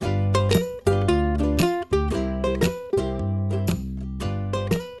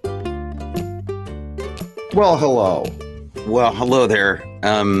Well, hello. Well, hello there.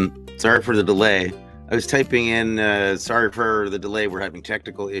 Sorry for the delay. I was typing in, sorry for the delay. We're having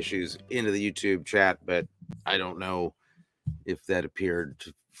technical issues into the YouTube chat, but I don't know if that appeared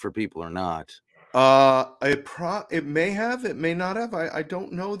for people or not. It may have, it may not have. I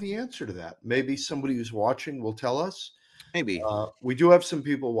don't know the answer to that. Maybe somebody who's watching will tell us. Maybe. We do have some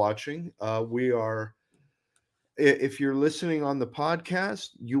people watching. If you're listening on the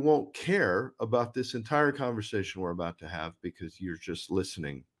podcast, you won't care about this entire conversation we're about to have because you're just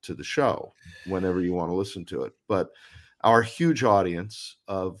listening to the show whenever you want to listen to it. But our huge audience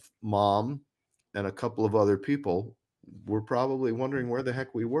of Mom and a couple of other people were probably wondering where the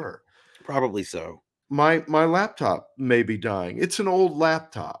heck we were. Probably so. My laptop may be dying. It's an old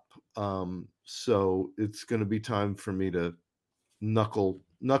laptop. So it's going to be time for me to knuckle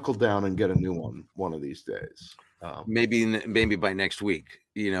down and get a new one of these days. Maybe by next week,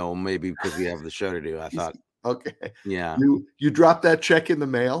 maybe because we have the show to do. I thought, okay, yeah, you drop that check in the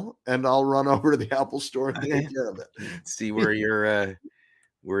mail and I'll run over to the Apple store and take care of it. See where your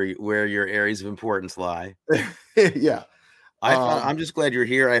where your areas of importance lie. Yeah. I'm just glad you're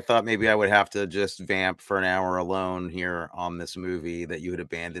here. I thought maybe I would have to just vamp for an hour alone here on this movie, that you had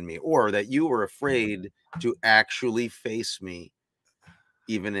abandoned me, or that you were afraid to actually face me,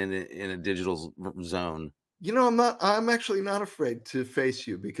 even in a digital zone. I'm actually not afraid to face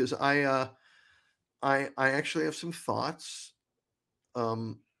you because I actually have some thoughts.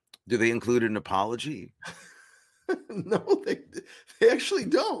 Do they include an apology? No, they actually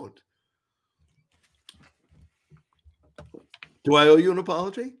don't. Do I owe you an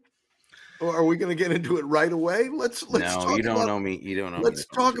apology? Or are we going to get into it right away? Let's no, talk you don't about, know me. You don't know. Let's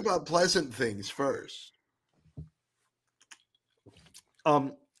talk about pleasant things first.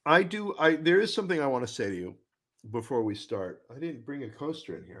 There is something I want to say to you before we start. I didn't bring a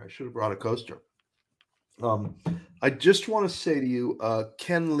coaster in here. I should have brought a coaster. I just want to say to you,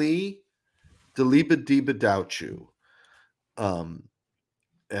 Ken Lee, Deliba Diba Douchu.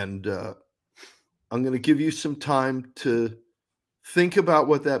 And I'm going to give you some time to think about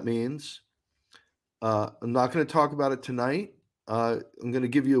what that means. I'm not going to talk about it tonight. I'm going to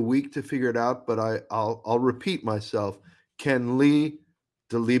give you a week to figure it out, but I'll repeat myself. Ken Lee,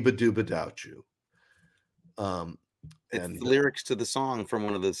 Deliba Duba Douchu. It's the lyrics to the song from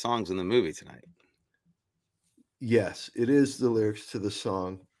one of the songs in the movie tonight. Yes, it is the lyrics to the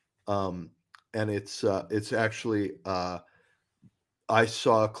song. And it's actually, I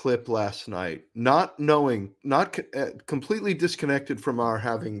saw a clip last night, not completely disconnected from our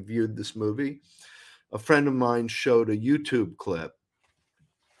having viewed this movie. A friend of mine showed a YouTube clip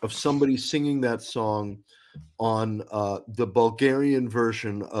of somebody singing that song on the Bulgarian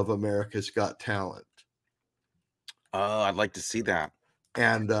version of America's Got Talent. Oh, I'd like to see that.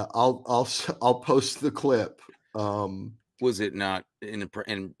 And I'll post the clip. Was it not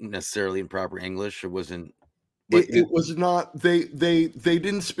in necessarily in proper English, or wasn't? It was not. They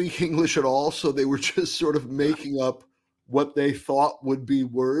didn't speak English at all, so they were just sort of making up what they thought would be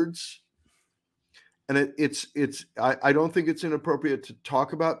words. And I don't think it's inappropriate to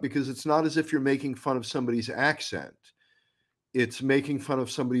talk about, because it's not as if you're making fun of somebody's accent. It's making fun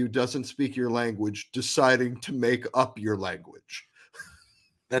of somebody who doesn't speak your language deciding to make up your language.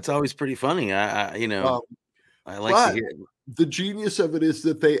 That's always pretty funny. I like to hear it. The genius of it is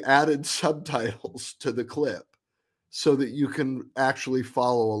that they added subtitles to the clip so that you can actually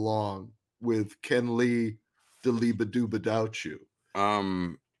follow along with Ken Lee, Deliba Duba Douchu.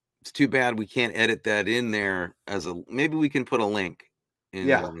 It's too bad we can't edit that in there maybe we can put a link in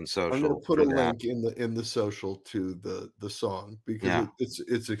social. I'm going to put a link in the social to the song, because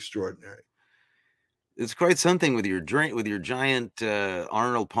it's extraordinary. It's quite something with your giant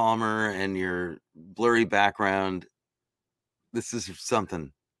Arnold Palmer and your blurry background. This is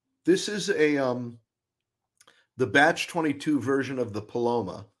something. This is the Batch 22 version of the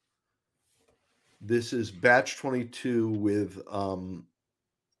Paloma. This is Batch 22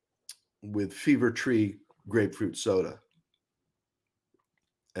 with Fever Tree grapefruit soda,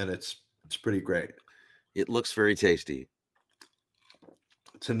 and it's pretty great. It looks very tasty.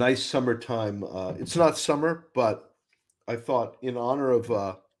 It's a nice summertime. It's not summer, but I thought in honor of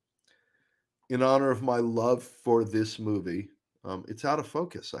my love for this movie, it's out of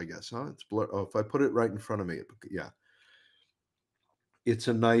focus, I guess, huh? It's blur. Oh, if I put it right in front of me, yeah. It's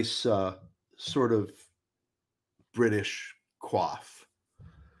a nice sort of British coif.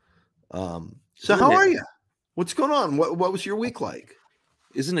 So how are you? What's going on? What was your week like?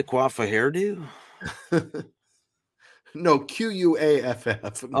 Isn't a coif a hairdo? No,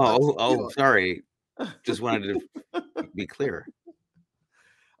 QUAFF. Oh, sorry. Just wanted to be clear.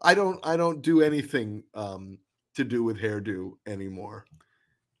 I don't do anything to do with hairdo anymore.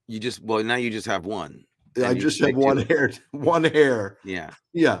 Now you just have one. I just have one hair. Yeah.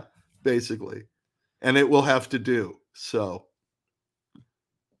 Yeah, basically. And it will have to do. So,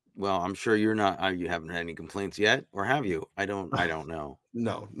 well, I'm sure you haven't had any complaints yet, or have you? I don't know.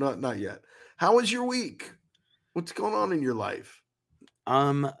 No, not yet. How was your week? What's going on in your life?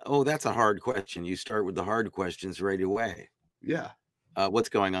 Oh, that's a hard question. You start with the hard questions right away. Yeah. What's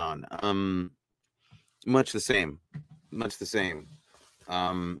going on? Much the same.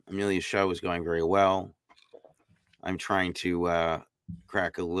 Amelia's show is going very well. I'm trying to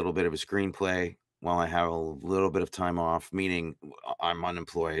crack a little bit of a screenplay while I have a little bit of time off, meaning I'm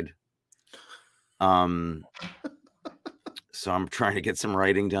unemployed. So I'm trying to get some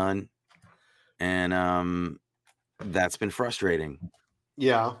writing done, and that's been frustrating.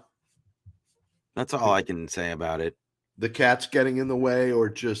 Yeah. That's all I can say about it. The cat's getting in the way, or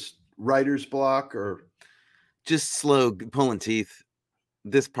just writer's block, or just slow pulling teeth.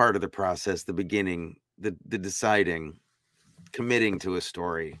 This part of the process, the beginning, the deciding, committing to a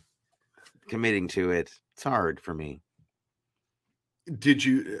story, committing to it, it's hard for me. Did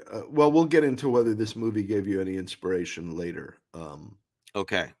you well, we'll get into whether this movie gave you any inspiration later.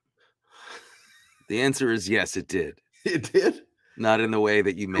 Okay. The answer is yes, it did. It did? Not in the way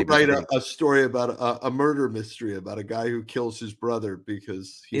that you may write a story about a murder mystery about a guy who kills his brother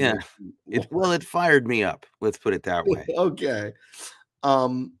because he it fired me up. Let's put it that way. Okay.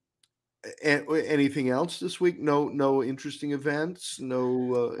 Anything else this week? No interesting events?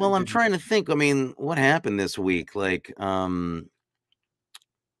 No. Well, I'm trying to think. I mean, what happened this week? Like,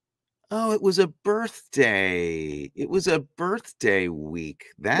 oh, it was a birthday. It was a birthday week.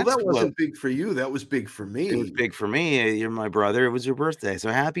 That wasn't big for you. That was big for me. It was big for me. You're my brother. It was your birthday.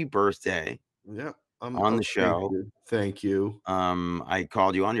 So happy birthday. Yeah. On the show. Thank you. I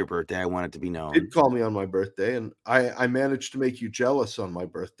called you on your birthday. I want it to be known. You did call me on my birthday, and I managed to make you jealous on my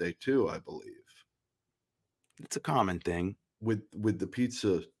birthday too, I believe. It's a common thing. With the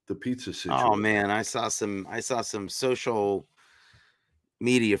pizza situation. Oh man, I saw some social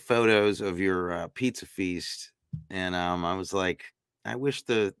media photos of your pizza feast, and I was like, I wish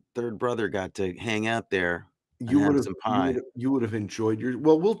the third brother got to hang out there. You would have enjoyed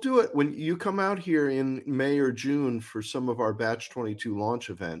we'll do it when you come out here in May or June for some of our Batch 22 launch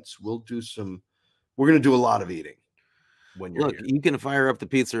events. We're going to do a lot of eating when you're here. You can fire up the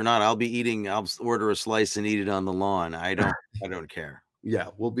pizza or not. I'll order a slice and eat it on the lawn. I don't care. Yeah,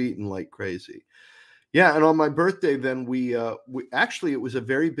 we'll be eating like crazy. Yeah, and on my birthday, then we actually, it was a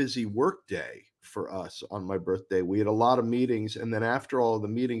very busy work day for us on my birthday. We had a lot of meetings, and then after all of the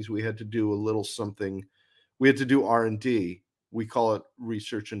meetings, we had to do a little something. We had to do R&D. We call it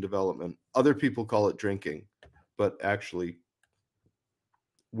research and development. Other people call it drinking, but actually,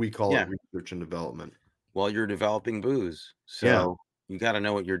 we call it research and development. Well, you're developing booze, so you got to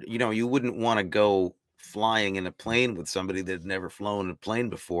know what you wouldn't want to go flying in a plane with somebody that had never flown a plane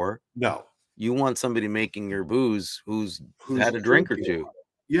before. No. You want somebody making your booze who's had a drink or two.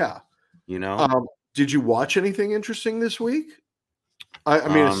 Yeah. You did you watch anything interesting this week? I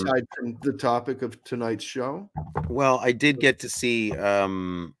mean, aside from the topic of tonight's show? Well, I did get to see,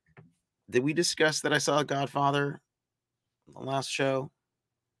 did we discuss that I saw Godfather on the last show?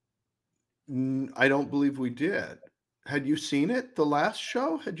 I don't believe we did. Had you seen it the last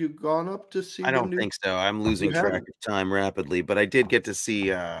show? Had you gone up to see? I don't think so. I'm losing track of time rapidly, but I did get to see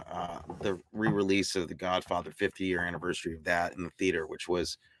the re-release of the Godfather 50-year anniversary of that in the theater, which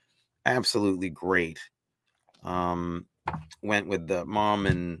was absolutely great. Went with the mom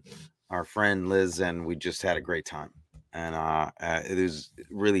and our friend Liz, and we just had a great time. And it was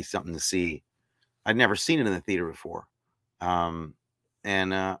really something to see. I'd never seen it in the theater before, and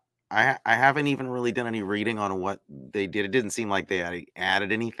I haven't even really done any reading on what they did. It didn't seem like they had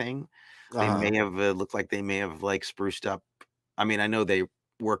added anything. They may have looked like they may have like spruced up. I mean, I know they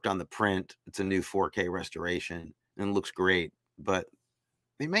worked on the print. It's a new 4K restoration and it looks great, but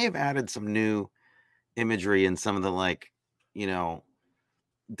they may have added some new imagery in some of the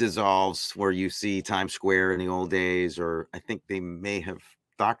dissolves where you see Times Square in the old days, or I think they may have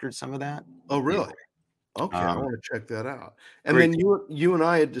doctored some of that. Oh, really? Okay, I want to check that out. And then you and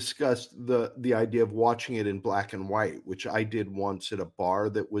I had discussed the idea of watching it in black and white, which I did once at a bar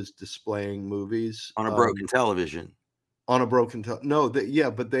that was displaying movies on a broken television. On a broken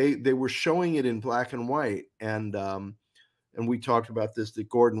but they were showing it in black and white, and we talked about this. That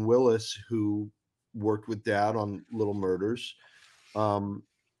Gordon Willis, who worked with Dad on Little Murders,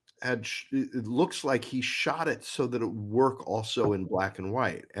 it looks like he shot it so that it would work also in black and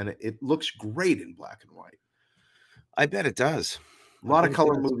white, and it looks great in black and white. I bet it does. A lot of think it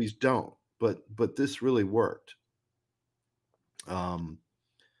color does. movies don't, but this really worked.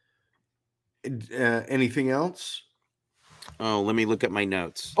 Anything else? Oh, let me look at my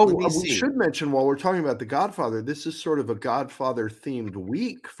notes. Oh, Let me we see. should mention while we're talking about The Godfather, this is sort of a Godfather-themed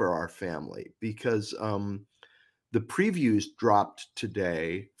week for our family because, the previews dropped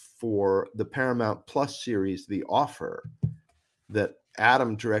today for the Paramount Plus series, The Offer, that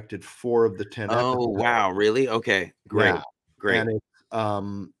Adam directed 4 of the 10 Oh, episodes. wow, really? Okay, great, Yeah, great. and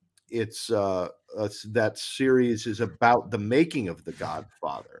that series is about the making of The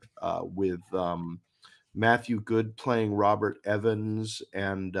Godfather, with, Matthew Good playing Robert Evans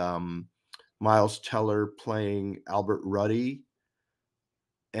and, Miles Teller playing Albert Ruddy,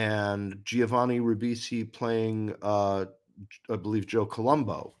 and Giovanni Ribisi playing, I believe Joe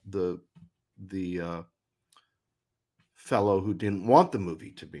Colombo, the fellow who didn't want the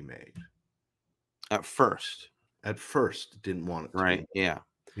movie to be made. At first, At first, didn't want it to be right? made. Yeah.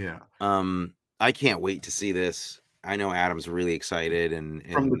 Yeah. I can't wait to see this. I know Adam's really excited,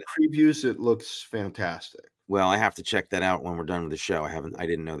 From the and previews, it looks fantastic. well, I have to check that out when we're done with the show. I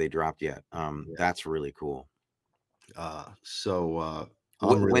didn't know they dropped yet. Yeah. That's really cool. I'm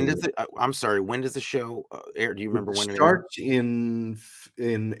When really does the I'm sorry, when does the show air? Do you remember It when it airs? starts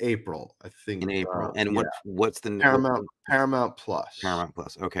in April, I think, In April. And yeah, what's the Paramount Plus. Paramount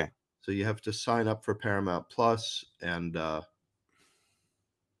Plus? Okay. So you have to sign up for Paramount Plus, and,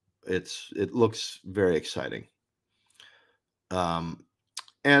 it looks very exciting.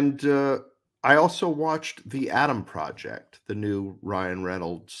 And I also watched The Atom Project, the new Ryan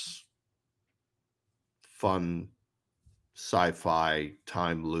Reynolds fun sci-fi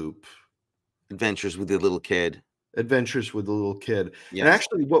time loop Adventures with the Little Kid. adventures with the little kid. And Yes.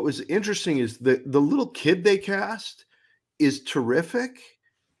 actually, what was interesting is the little kid they cast is terrific,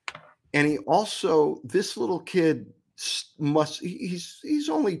 and he also this little kid he's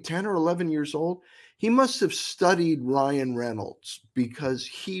only 10 or 11 years old. He must have studied Ryan Reynolds because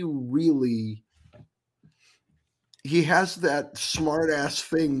he has that smart ass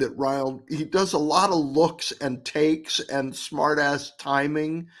thing that he does a lot of looks and takes and smart ass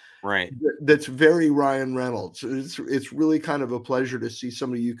timing Right. that's very Ryan Reynolds. It's really kind of a pleasure to see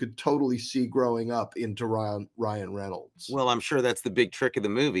somebody you could totally see growing up into Ryan Reynolds. Well, I'm sure that's the big trick of the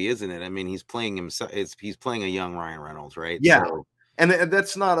movie, isn't it? I mean, he's playing himself. He's playing a young Ryan Reynolds, right? Yeah. So, And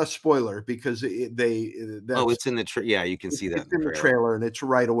that's not a spoiler because it's in the yeah, you can see that it's in the trailer, and it's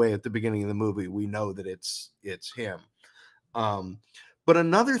right away at the beginning of the movie. We know that it's him. But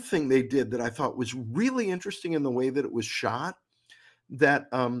another thing they did that I thought was really interesting in the way that it was shot, that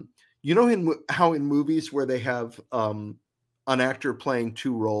you know how in movies where they have an actor playing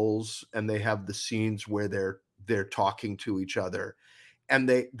 2 roles and they have the scenes where they're talking to each other, and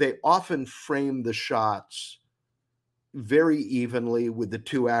they often frame the shots very evenly with the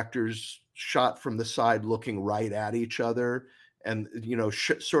 2 actors shot from the side looking right at each other, and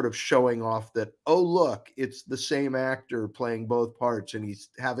sort of showing off that, oh look, it's the same actor playing both parts and he's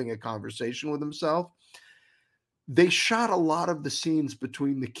having a conversation with himself. They shot a lot of the scenes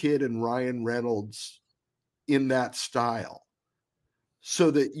between the kid and Ryan Reynolds in that style,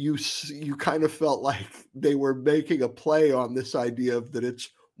 so that you kind of felt like they were making a play on this idea of that it's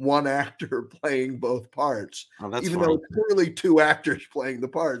one actor playing both parts, even though it's clearly 2 actors playing the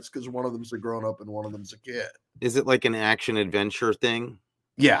parts because one of them's a grown up and one of them's a kid. Is it like an action adventure thing?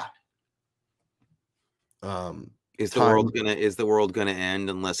 Yeah. Is the world gonna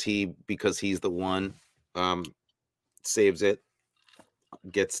end unless because he's the one saves it,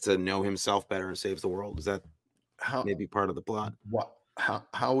 gets to know himself better and saves the world? Is that maybe part of the plot?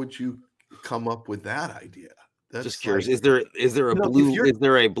 How would you come up with that idea? That's just curious. Like, is there a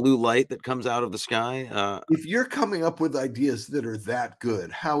blue light that comes out of the sky? If you're coming up with ideas that are that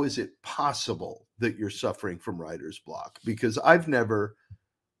good, how is it possible that you're suffering from writer's block? Because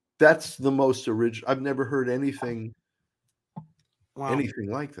that's the most original. I've never heard anything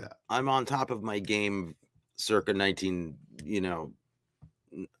like that. I'm on top of my game circa 19,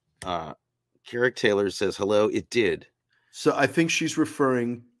 Carrick Taylor says, hello, it did. So I think she's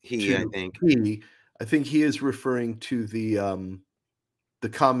referring I think he is referring to the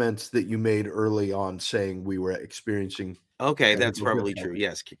comments that you made early on saying we were experiening. Okay, that's probably true.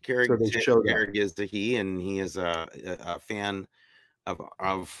 Yes, Carrick is the he, and he is a fan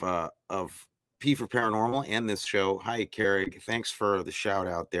of P for Paranormal and this show. Hi, Carrick. Thanks for the shout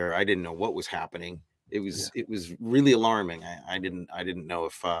out there. I didn't know what was happening. It was really alarming. I didn't know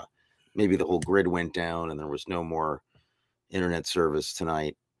if maybe the whole grid went down and there was no more internet service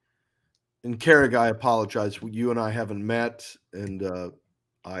tonight. And Carrick, I apologize. You and I haven't met, and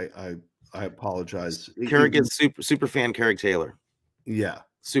I apologize. Carrick is super fan Carrick Taylor. Yeah.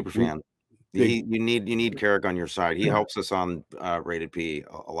 Super We fan. big You need Carrick on your side. He helps us on Rated P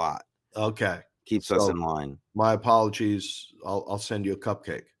a lot. Okay. Keeps us So in line. my apologies. I'll send you a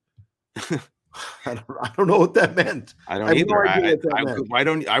cupcake. I don't know what that meant. I I don't have no either. idea what that meant. Why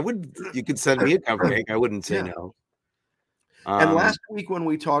don't I would you could send me a cupcake. I wouldn't say Yeah. no. And last week when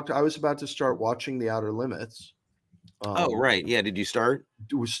we talked, I was about to start watching The Outer Limits. Oh, right. Yeah. Did you start?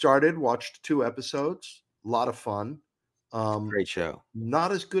 We started, watched 2 episodes, a lot of fun. Great show.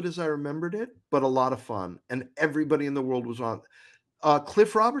 Not as good as I remembered it, but a lot of fun, and everybody in the world was on.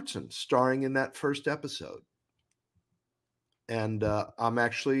 Cliff Robertson starring in that first episode. And, I'm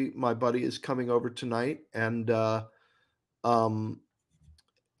actually my buddy is coming over tonight, and, um,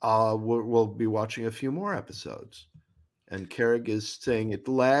 we'll be watching a few more episodes. And Carrig is saying it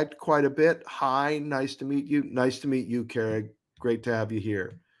lagged quite a bit. Hi, nice to meet you. Nice to meet you, Carrig. Great to have you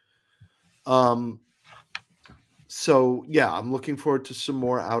here. So yeah, I'm looking forward to some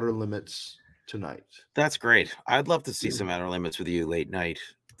more Outer Limits tonight. That's great. I'd love to see some Outer Limits with you late night.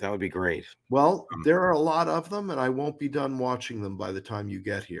 That would be great. Well, there are a lot of them, and I won't be done watching them by the time you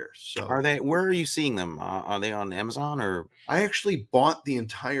get here. So Where are you seeing them? Are they on Amazon or? I actually bought the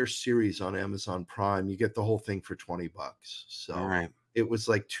entire series on Amazon Prime. You get the whole thing for $20. So All right. it was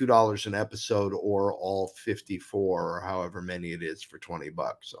like $2 an episode or all 54 or however many it is for $20.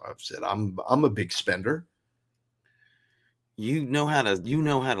 So I've said I'm a big spender. You know how to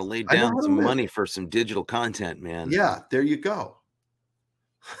lay I know down how to some live. money for some digital content, man. Yeah, there you go.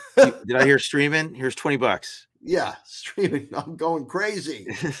 Did I hear streaming? Here's $20. Yeah, streaming. I'm going crazy.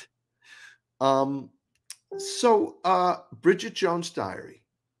 So Bridget Jones' Diary.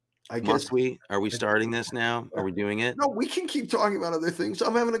 I guess Are we starting this now? Are we doing it? No, we can keep talking about other things.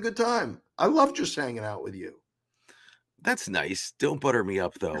 I'm having a good time. I love just hanging out with you. That's nice. Don't butter me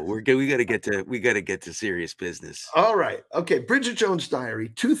up though. We got to get to serious business. All right. Okay, Bridget Jones' Diary,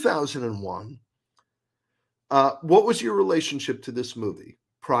 2001. What was your relationship to this movie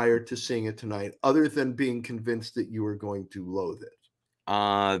prior to seeing it tonight, other than being convinced that you were going to loathe it?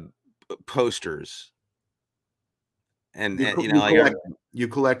 Posters. And you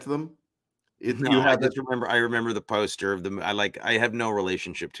collect them? I remember the poster of the. I have no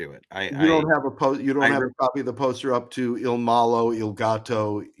relationship to it. You don't have a copy of the poster up to Il Malo, Il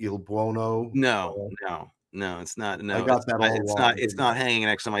Gatto, Il Buono? No, it's not. No, I got that all wrong. It's not hanging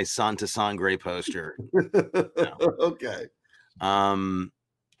next to my Santa Sangre poster. No. Okay. I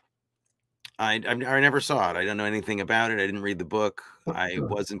never saw it. I don't know anything about it. I didn't read the book. I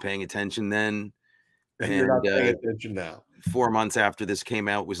wasn't paying attention then. And you're not paying attention now. 4 months after this came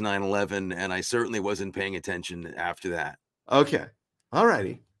out was 9/11, and I certainly wasn't paying attention after that. Okay. All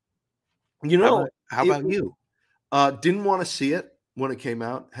righty. You know, how about you? Didn't want to see it when it came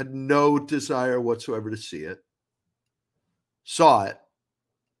out. Had no desire whatsoever to see it. Saw it.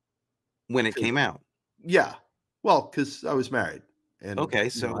 When it came out? Yeah. Well, because I was married. And okay,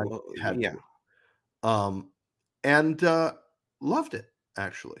 so yeah. And loved it,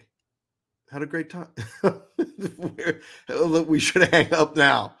 actually. Had a great time. We should hang up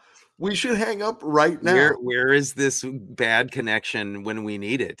now. We should hang up right now. Where is this bad connection when we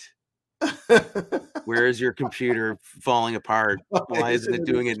need it? Where is your computer falling apart? Why isn't it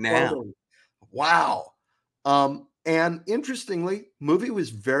doing it now? Wow. And interestingly, movie was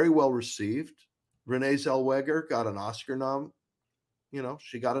very well received. Renee Zellweger got an Oscar nom.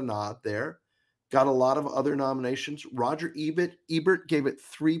 She got a nod there. Got a lot of other nominations. Roger Ebert gave it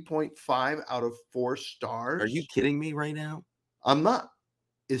 3.5 out of 4 stars. Are you kidding me right now? I'm not.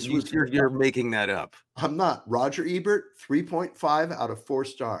 You're making that up. I'm not. Roger Ebert, 3.5 out of 4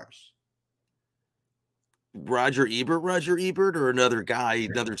 stars. Roger Ebert, or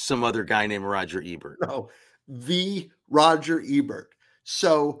some other guy named Roger Ebert? No, the Roger Ebert.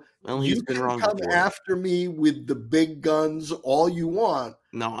 So you can come after me with the big guns all you want.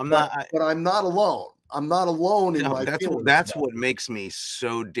 No, I'm not. But I'm not alone. I'm not alone in my feelings. That's what makes me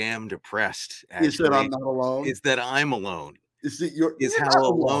so damn depressed. Actually, is that I'm not alone? Is that I'm alone? Is how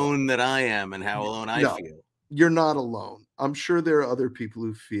alone that I am and how alone I feel. You're not alone. I'm sure there are other people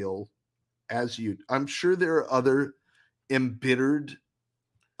who feel as you. I'm sure there are other embittered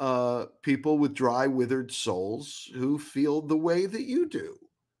people with dry, withered souls who feel the way that you do.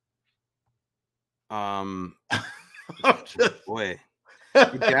 Boy,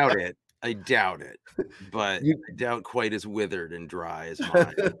 I doubt it, but I doubt quite as withered and dry as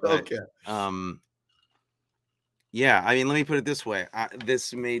mine. Okay. Yeah, I mean, let me put it this way.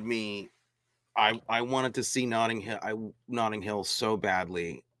 This made me. I wanted to see Notting Hill so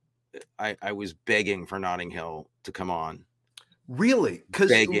badly. I was begging for Notting Hill to come on. Really?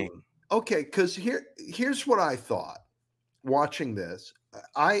 Begging. Okay, because here's what I thought. watching this,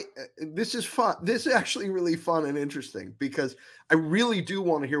 this is fun. This is actually really fun and interesting because I really do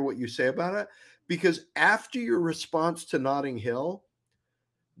want to hear what you say about it. Because after your response to Notting Hill,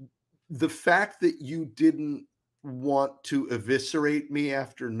 the fact that you didn't want to eviscerate me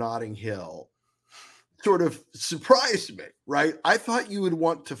after Notting Hill sort of surprised me, right? I thought you would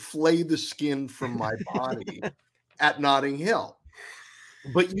want to flay the skin from my body at Notting Hill.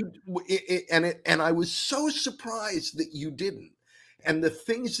 But you and I was so surprised that you didn't. And the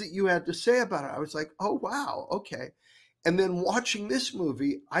things that you had to say about it, I was like, oh wow, okay. And then watching this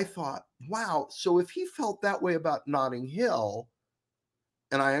movie, I thought, wow, so if he felt that way about Notting Hill,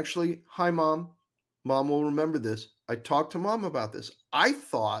 and I actually, hi mom, mom will remember this. I talked to mom about this. I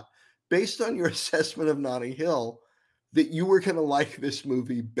thought, based on your assessment of Notting Hill, that you were going to like this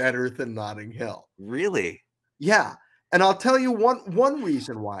movie better than Notting Hill. Really? Yeah. And I'll tell you one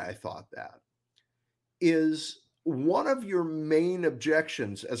reason why I thought that is one of your main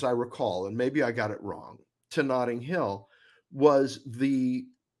objections, as I recall, and maybe I got it wrong, to Notting Hill was the,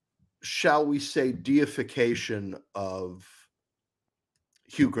 shall we say, deification of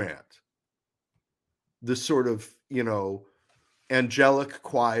Hugh Grant. The sort of, angelic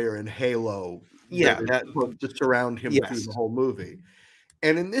choir and halo Yeah, that is supposed to surround him through yes. the whole movie.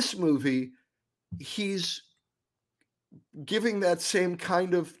 And in this movie, he's giving that same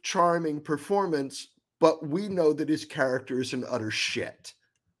kind of charming performance, but we know that his character is an utter shit.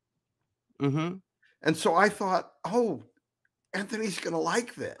 Mm-hmm. And so I thought, oh, Anthony's going to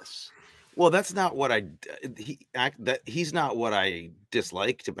like this. Well, that's not what he's not what I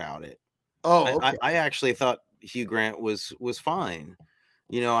disliked about it. Oh, okay. I actually thought Hugh Grant was fine.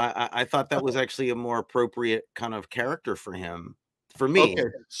 I thought that was actually a more appropriate kind of character for him. For me. Okay.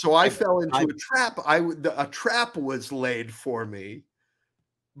 So I fell into a trap. A trap was laid for me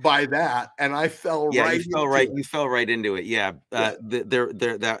by that, and I fell right into it. You fell right into it. Yeah. Yeah.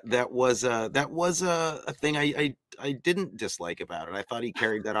 That was a thing I didn't dislike about it. I thought he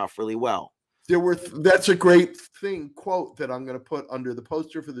carried that off really well. That's a great quote that I'm going to put under the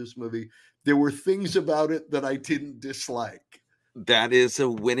poster for this movie. There were things about it that I didn't dislike. That is a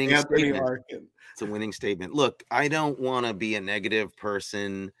winning Anthony statement. Arkin. It's a winning statement. Look, I don't want to be a negative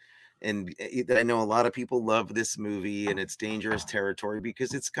person, and I know a lot of people love this movie, and it's dangerous territory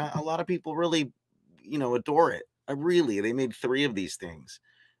because it's got a lot of people really, adore it. They made 3 of these things,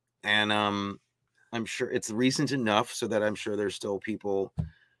 and I'm sure it's recent enough so that I'm sure there's still people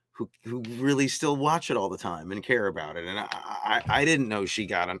who really still watch it all the time and care about it. And I didn't know she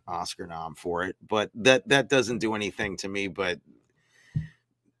got an Oscar nom for it, but that doesn't do anything to me, but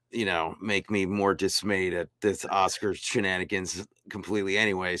make me more dismayed at this Oscar shenanigans completely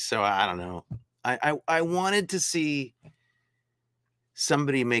anyway. So I don't know. I wanted to see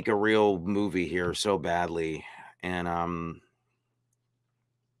somebody make a real movie here so badly. And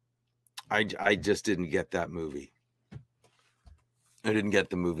I just didn't get that movie. I didn't get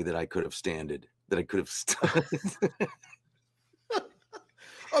the movie that I could have standed, that I could have stood.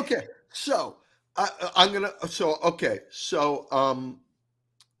 Okay. So I'm going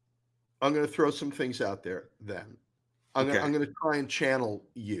to throw some things out there then. I'm going to try and channel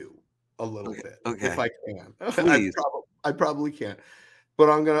you a little bit if I can. Please. I probably can't. But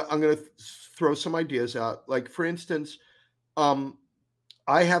I'm going to throw some ideas out. Like, for instance, I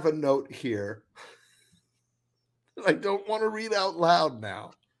have a note here that I don't want to read out loud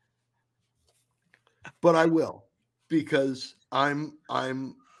now. But I will, because I'm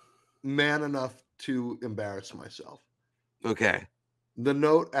man enough to embarrass myself. Okay. The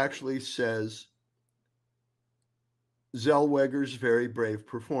note actually says Zellweger's very brave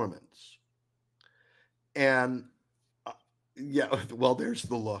performance. And yeah, well, there's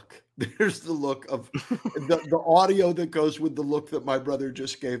the look. There's the look of the audio that goes with the look that my brother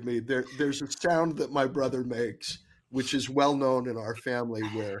just gave me. There's a sound that my brother makes, which is well known in our family,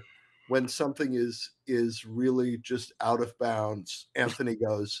 where when something is really just out of bounds, Anthony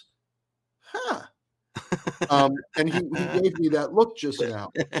goes, huh. And he gave me that look just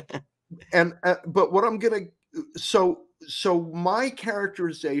now. And but what I'm gonna so my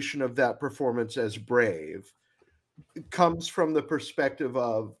characterization of that performance as brave comes from the perspective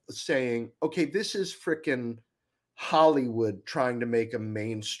of saying, okay, this is frickin' Hollywood trying to make a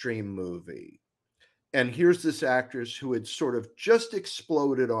mainstream movie. And here's this actress who had sort of just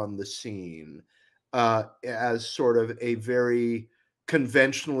exploded on the scene as sort of a very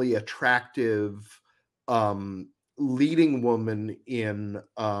conventionally attractive leading woman in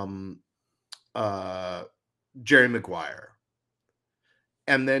Jerry Maguire.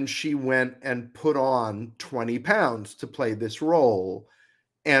 And then she went and put on 20 pounds to play this role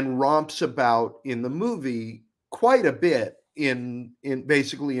and romps about in the movie quite a bit in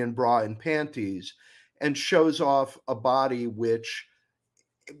basically in bra and panties, and shows off a body which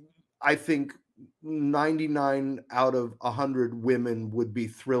I think 99 out of 100 women would be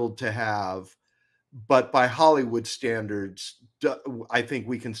thrilled to have, but by Hollywood standards, I think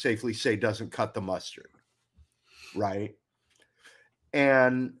we can safely say doesn't cut the mustard, right?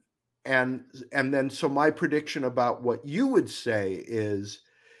 And then so my prediction about what you would say is,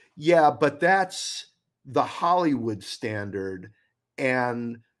 yeah, but that's the Hollywood standard,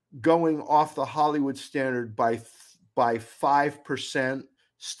 and going off the Hollywood standard by 5%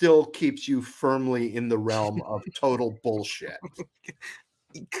 still keeps you firmly in the realm of total bullshit.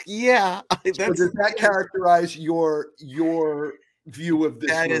 Yeah, So does that characterize your view of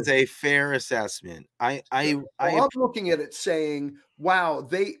this that movie? is a fair assessment. I'm looking at it saying, wow,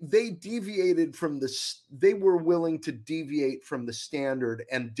 they deviated from they were willing to deviate from the standard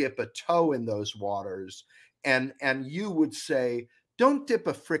and dip a toe in those waters. And you would say, don't dip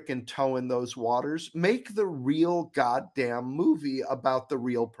a frickin' toe in those waters. Make the real goddamn movie about the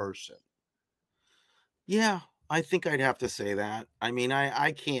real person. Yeah, I think I'd have to say that. I mean,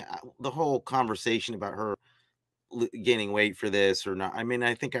 I can't the whole conversation about her gaining weight for this or not. I mean,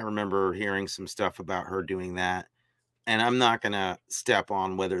 I think I remember hearing some stuff about her doing that. And I'm not going to step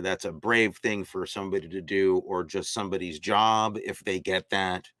on whether that's a brave thing for somebody to do or just somebody's job if they get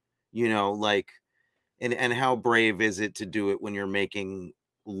that, like, and how brave is it to do it when you're making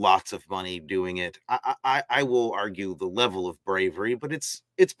lots of money doing it? I will argue the level of bravery, but it's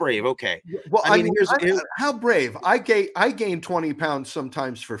brave. Okay. Well, I mean, how brave. I gain 20 pounds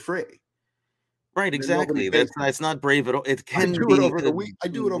sometimes for free. Right, exactly. That's not brave at all. It can do be it over the week. I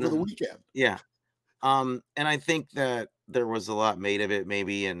do it over the weekend. Yeah. And I think that there was a lot made of it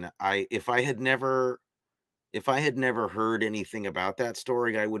maybe, and if I had never heard anything about that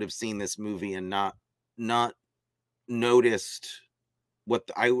story, I would have seen this movie and not noticed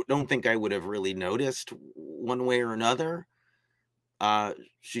I don't think I would have really noticed one way or another.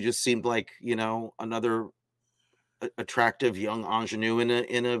 She just seemed like, another attractive young ingenue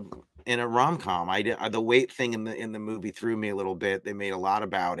in a rom-com. The weight thing in the movie threw me a little bit. They made a lot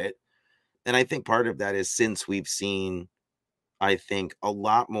about it. And I think part of that is since we've seen, I think, a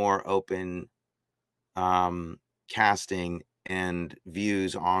lot more open casting and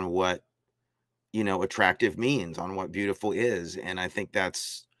views on what, attractive means, on what beautiful is. And I think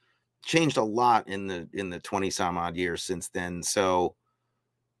that's changed a lot in the 20 some odd years since then. So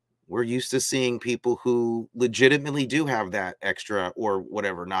we're used to seeing people who legitimately do have that extra or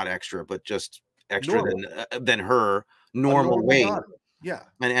whatever, not extra, but just extra than her normal weight. Yeah.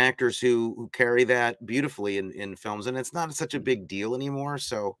 And actors who carry that beautifully in films. And it's not such a big deal anymore.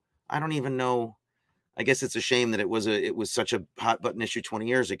 So I don't even know. I guess it's a shame that it was such a hot button issue 20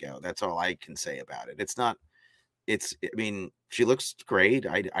 years ago. That's all I can say about it. I mean, she looks great.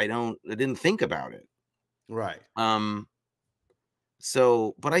 I didn't think about it. Right.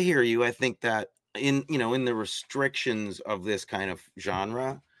 So, but I hear you. I think that in the restrictions of this kind of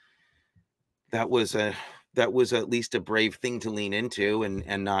genre, that was at least a brave thing to lean into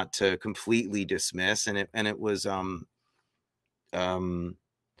and not to completely dismiss. And it was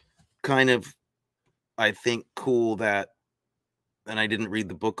kind of, I think, cool that, and I didn't read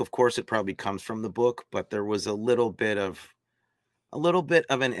the book, of course, it probably comes from the book, but there was a little bit of an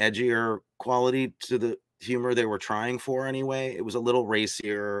edgier quality to the humor they were trying for anyway. It was a little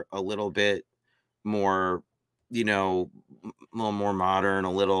racier, a little bit more, a little more modern,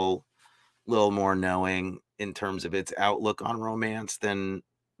 a little more knowing in terms of its outlook on romance than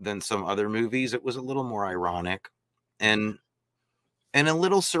some other movies. It was a little more ironic and a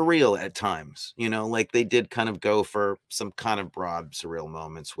little surreal at times, like they did kind of go for some kind of broad surreal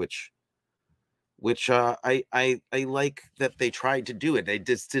moments, which I like that they tried to do it. They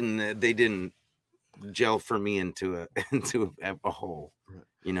didn't gel for me into a whole,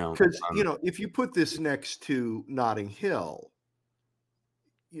 because if you put this next to Notting Hill,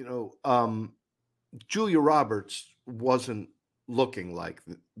 Julia Roberts wasn't looking like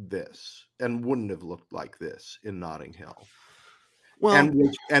this and wouldn't have looked like this in Notting Hill. Well,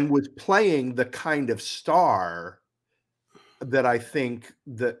 and was playing the kind of star that I think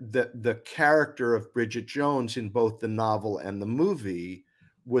the character of Bridget Jones in both the novel and the movie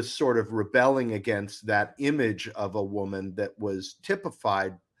was sort of rebelling against that image of a woman that was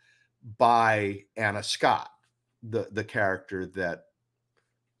typified by Anna Scott, the character that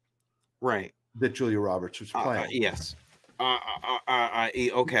Julia Roberts was playing. Yes.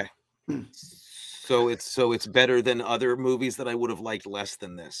 Okay. So it's better than other movies that I would have liked less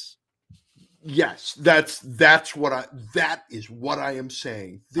than this. Yes, that is what I am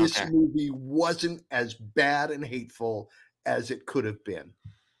saying. This movie wasn't as bad and hateful as it could have been.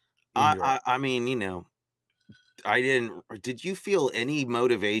 I mean, you know, did you feel any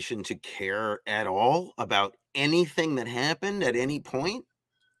motivation to care at all about anything that happened at any point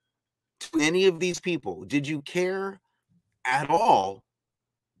to any of these people? Did you care at all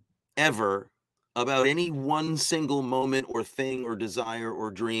ever about any one single moment or thing or desire or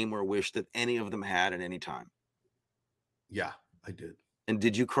dream or wish that any of them had at any time? Yeah, I did. And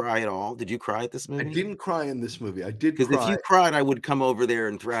did you cry at all? Did you cry at this I movie? didn't cry in this movie. I did Because if cry. you cried, I would come over there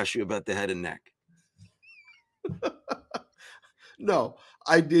and thrash you about the head and neck. No,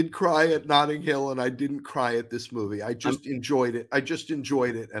 I did cry at Notting Hill, and I didn't cry at this movie. I just enjoyed it. I just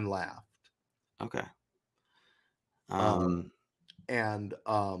enjoyed it and laughed. Okay. And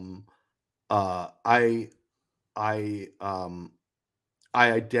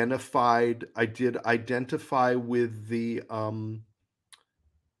I did identify with the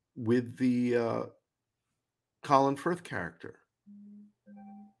Colin Firth character.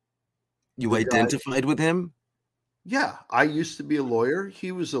 You identified with him? Yeah, I used to be a lawyer.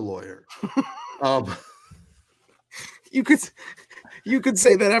 He was a lawyer. You could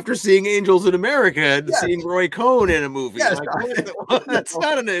say that after seeing Angels in America and seeing Roy Cohn in a movie. Yes, like, that's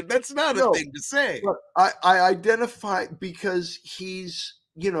not a thing to say. I identify because he's,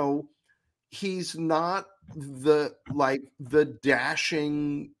 you know, he's not the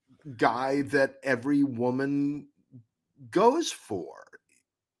dashing guy that every woman goes for.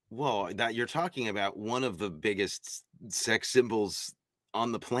 Well, that you're talking about one of the biggest sex symbols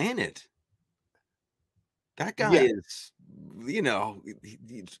on the planet. That guy is, you know,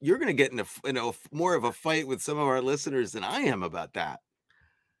 you're going to get in a more of a fight with some of our listeners than I am about that.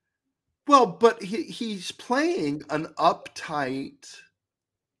 Well, but he's playing an uptight,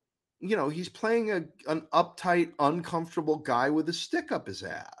 you know, he's playing an uptight, uncomfortable guy with a stick up his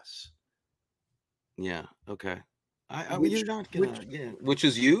ass. Yeah. Okay. You're not gonna, which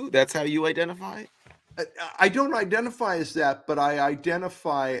is you? That's how you identify? I don't identify as that, but I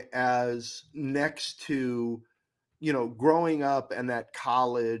identify as next to, you know, growing up and at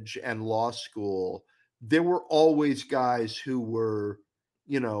college and law school, there were always guys who were,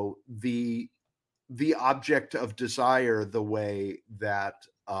 you know, the object of desire the way that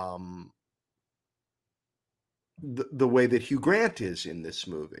the way that Hugh Grant is in this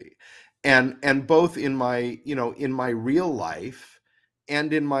movie. And both in my, you know, in my real life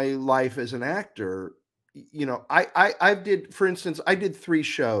and in my life as an actor, you know, I did, for instance, I did 3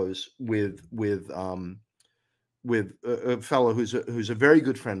 shows with a fellow who's a very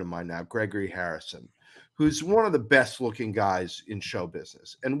good friend of mine now, Gregory Harrison, who's one of the best looking guys in show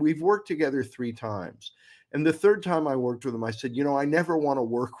business. And we've worked together 3 times. And the 3rd time I worked with him, I said, you know, I never want to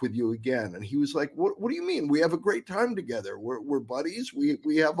work with you again. And he was like, what do you mean? We have a great time together. We're buddies.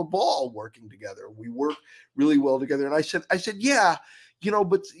 We have a ball working together. We work really well together. And I said, yeah, you know,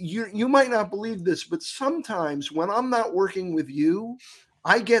 but you might not believe this, but sometimes when I'm not working with you,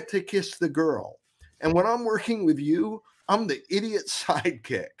 I get to kiss the girl. And when I'm working with you, I'm the idiot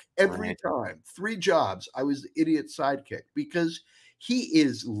sidekick every time. 3 jobs, I was the idiot sidekick because he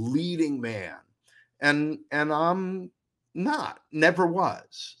is leading man. And I'm not, never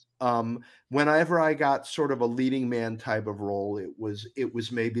was. Whenever I got sort of a leading man type of role, it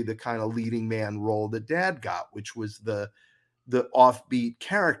was maybe the kind of leading man role that Dad got, which was the offbeat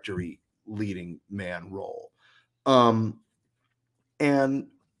character-y leading man role. And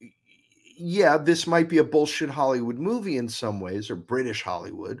yeah, this might be a bullshit Hollywood movie in some ways, or British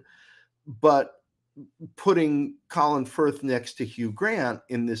Hollywood, but putting Colin Firth next to Hugh Grant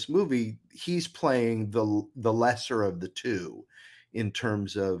in this movie, he's playing the lesser of the two in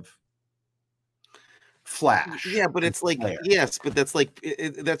terms of flash. Yeah, but it's like, yes, but that's like,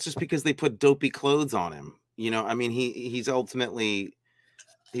 that's just because they put dopey clothes on him. You know, I mean, he's ultimately,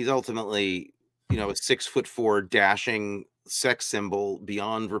 you know, a 6'4" dashing sex symbol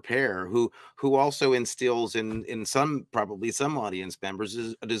beyond repair, who also instills in some, probably some audience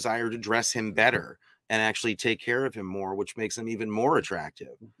members, a desire to dress him better and actually take care of him more, which makes him even more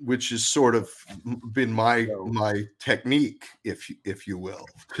attractive. Which has sort of been my technique, if you will,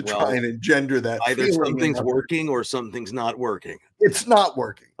 to try and engender that. Either something's working or something's not working. It's not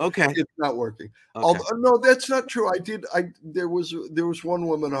working. Okay, it's not working. Okay. Although, no, that's not true. There was one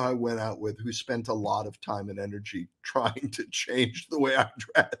woman I went out with who spent a lot of time and energy trying to change the way I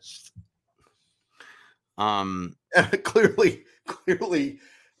dressed. And clearly.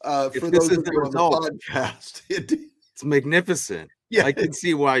 For those of you on the podcast, it's magnificent. Yeah, I can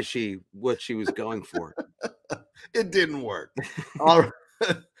see what she was going for. It didn't work. All right.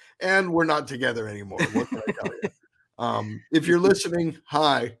 and we're not together anymore. What can I tell you? If you're listening,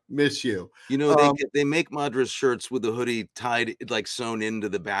 hi, miss you. You know, they make Madras shirts with the hoodie tied, like sewn into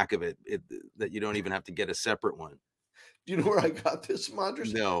the back of it, that you don't even have to get a separate one. Do you know where I got this,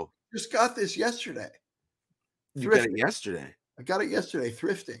 Madras? No, Just got this yesterday. you got it Thrifting. yesterday I got it yesterday,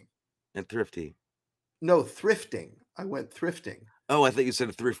 thrifting. at Thrifty. No, thrifting. I went thrifting. Oh, I thought you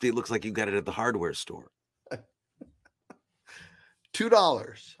said Thrifty. It looks like you got it at the hardware store.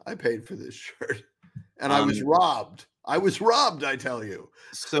 $2 I paid for this shirt, and I was robbed. I was robbed, I tell you.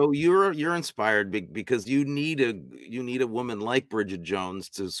 So you're inspired because you need a woman like Bridget Jones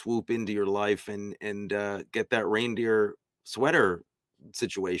to swoop into your life and get that reindeer sweater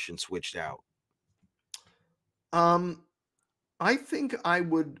situation switched out. I think I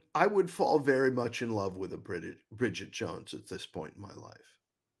would fall very much in love with a Bridget Jones at this point in my life.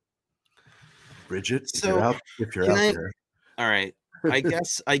 Bridget, So, if you're out there. All right.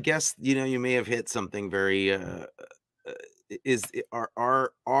 I guess you may have hit something very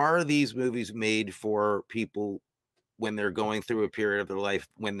are these movies made for people when they're going through a period of their life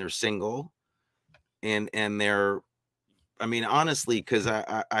when they're single and they're, I mean, honestly, because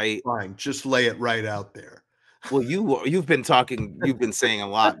I Fine, just lay it right out there. well, you've been saying a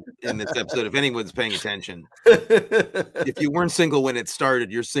lot in this episode. If anyone's paying attention, if you weren't single when it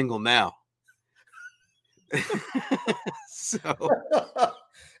started, you're single now. So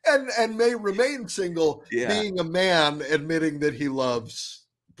and may remain single, being a man admitting that he loves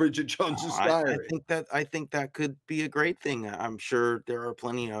Bridget Jones's Diary. I think that could be a great thing. I'm sure there are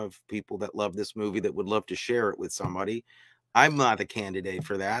plenty of people that love this movie that would love to share it with somebody. I'm not a candidate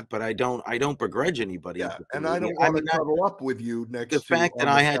for that, but I don't begrudge anybody. Yeah, and I don't want to cuddle up with you next. The fact that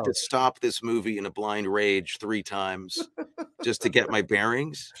I had to stop this movie in a blind rage 3 times just to get my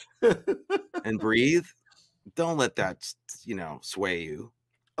bearings and breathe. Don't let that, sway you.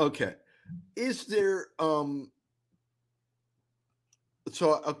 Okay. Is there so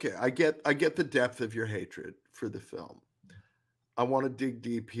okay, I get the depth of your hatred for the film. I want to dig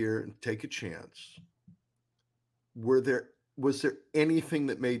deep here and take a chance. Was there anything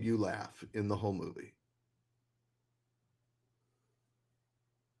that made you laugh in the whole movie?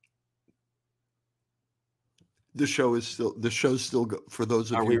 The show's still for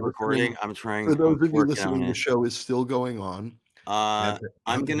those of you. Are we recording? I'm trying. For those of you listening, the show is still going on.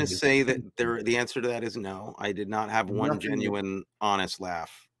 I'm going to say that the answer to that is no. I did not have one genuine, honest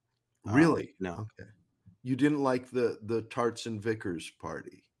laugh. Really? No. Okay. You didn't like the Tarts and Vickers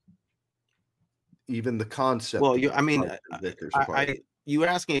party? Even the concept. Well, you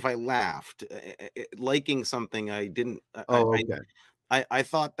asked me if I laughed. Liking something I didn't. Okay. I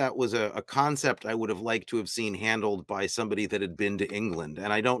thought that was a concept I would have liked to have seen handled by somebody that had been to England.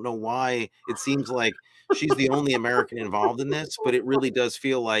 And I don't know why it seems like she's the only American involved in this, but it really does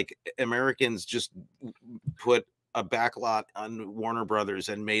feel like Americans just put a backlot on Warner Brothers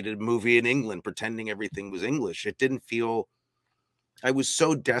and made a movie in England pretending everything was English. It didn't feel, I was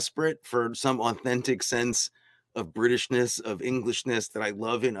so desperate for some authentic sense of Britishness, of Englishness that I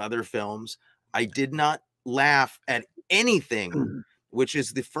love in other films. I did not laugh at anything, which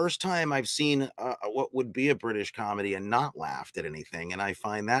is the first time I've seen what would be a British comedy and not laughed at anything. And I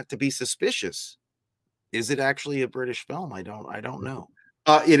find that to be suspicious. Is it actually a British film? I don't know.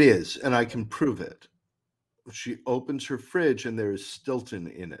 It is, and I can prove it. She opens her fridge and there's Stilton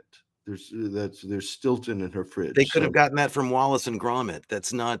in it. There's Stilton in her fridge. They could have gotten that from Wallace and Gromit.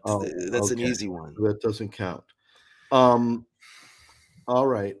 That's not that's an easy one. That doesn't count. All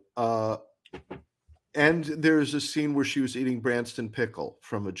right. And there's a scene where she was eating Branston pickle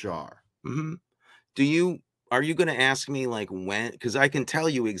from a jar. Mm-hmm. Are you going to ask me like when? Because I can tell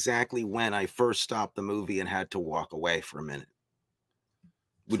you exactly when I first stopped the movie and had to walk away for a minute.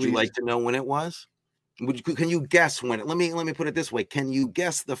 Would you like to know when it was? Can you guess when? Let me put it this way. Can you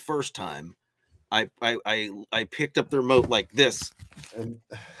guess the first time I picked up the remote like this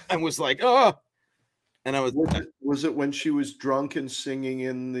and was like, oh, and I was it when she was drunk and singing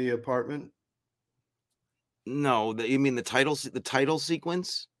in the apartment? No, you mean the title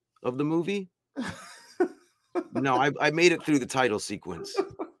sequence of the movie? No, I made it through the title sequence.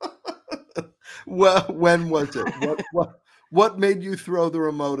 Well, when was it? What made you throw the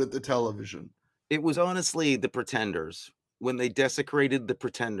remote at the television? It was honestly The Pretenders. When they desecrated The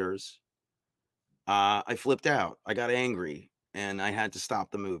Pretenders, I flipped out. I got angry, and I had to stop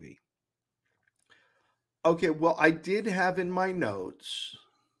the movie. Okay, well, I did have in my notes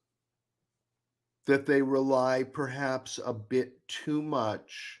that they rely perhaps a bit too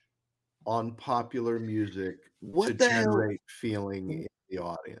much on popular music to What the hell? generate feeling in the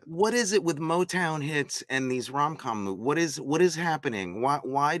audience. What is it with Motown hits and these rom-com movies? What is happening?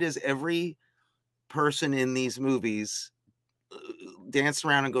 Why does every person in these movies dance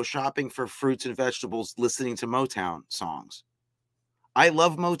around and go shopping for fruits and vegetables listening to Motown songs? I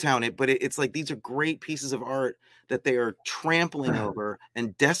love Motown, but it's like these are great pieces of art that they are trampling over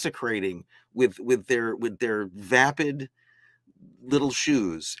and desecrating with their vapid little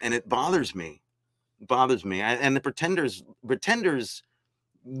shoes, and it bothers me. Bothers me. And the Pretenders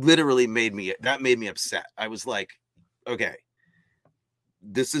literally made me upset. I was like, okay,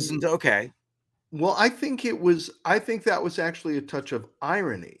 this isn't okay. Well, I think that was actually a touch of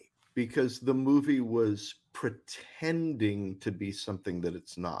irony because the movie was pretending to be something that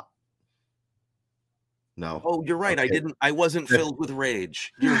it's not. No. Oh, you're right. Okay. I wasn't filled with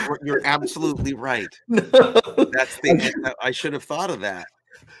rage. You're absolutely right. No. That's the I should have thought of that.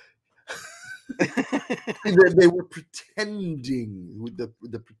 They were pretending with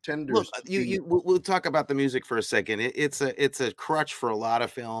the Pretenders. Look, we'll talk about the music for a second. It's a crutch for a lot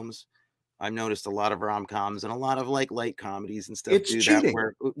of films. I've noticed a lot of rom-coms and a lot of like light comedies and stuff. It's cheating.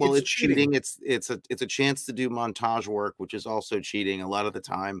 It's cheating. It's a chance to do montage work, which is also cheating a lot of the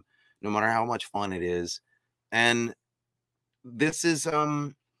time, no matter how much fun it is. And this is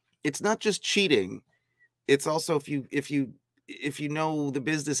it's not just cheating. It's also if you know the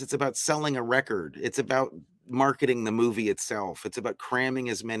business, it's about selling a record. It's about marketing the movie itself. It's about cramming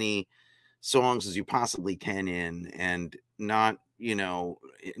as many songs as you possibly can in, and not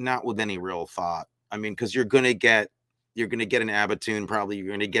with any real thought. I mean, because you're gonna get an ABBA tune, probably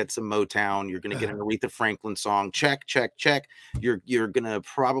you're gonna get some Motown, you're gonna get an Aretha Franklin song, check. You're gonna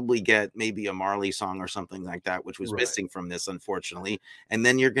probably get maybe a Marley song or something like that, which was missing from this, unfortunately. And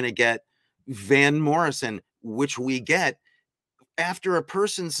then you're gonna get Van Morrison, which we get after a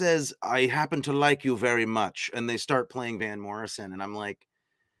person says, "I happen to like you very much," and they start playing Van Morrison, and I'm like,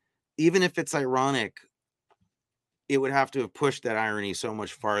 even if it's ironic, it would have to have pushed that irony so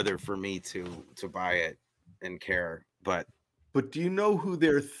much farther for me to buy it and care. But do you know who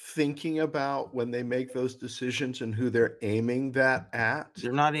they're thinking about when they make those decisions and who they're aiming that at?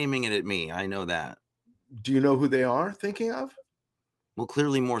 They're not aiming it at me. I know that. Do you know who they are thinking of? Well,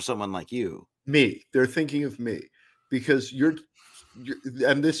 clearly more someone like you. Me. They're thinking of me because you're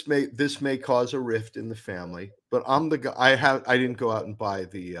and this may cause a rift in the family, but I'm the guy. I didn't go out and buy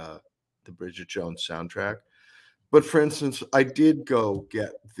the Bridget Jones soundtrack. But for instance, I did go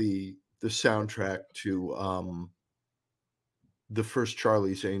get the soundtrack to the first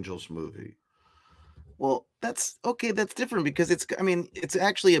Charlie's Angels movie. Well, that's okay. That's different because it's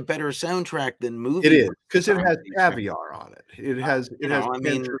actually a better soundtrack than movie. It is because it has caviar on it. It has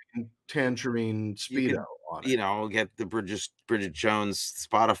tangerine Speedo on it. Get the Bridget Jones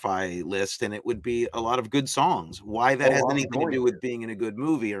Spotify list, and it would be a lot of good songs. Why that has anything to do with being in a good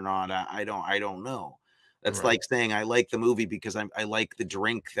movie or not, I don't know. That's like saying I like the movie because I like the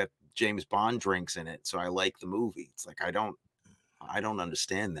drink that James Bond drinks in it, so I like the movie. It's like I don't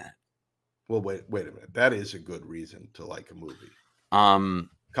understand that. Well, wait a minute. That is a good reason to like a movie.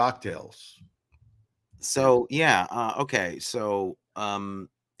 Cocktails. So yeah, okay. So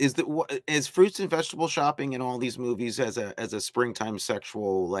is fruits and vegetable shopping in all these movies as a springtime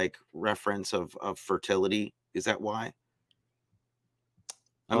sexual like reference of fertility? Is that why?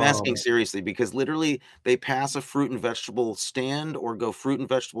 I'm asking seriously because literally they pass a fruit and vegetable stand or go fruit and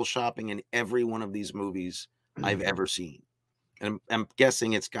vegetable shopping in every one of these movies I've ever seen. And I'm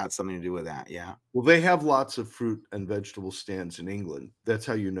guessing it's got something to do with that. Yeah. Well, they have lots of fruit and vegetable stands in England. That's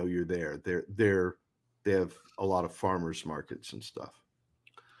how you know you're there. They have a lot of farmers markets and stuff.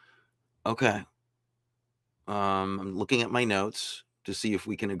 Okay. I'm looking at my notes to see if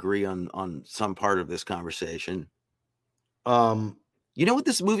we can agree on some part of this conversation. You know what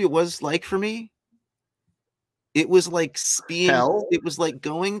this movie was like for me? It was like it was like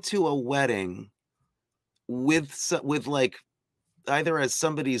going to a wedding with like either as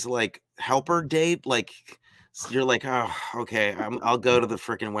somebody's like helper date, like you're like, oh, okay, I'll go to the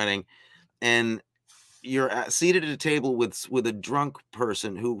freaking wedding, and you're seated at a table with a drunk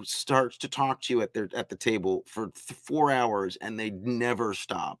person who starts to talk to you at the table for 4 hours, and they never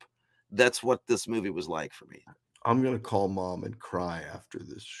stop. That's what this movie was like for me. I'm gonna call mom and cry after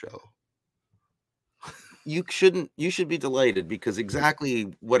this show. You shouldn't. You should be delighted because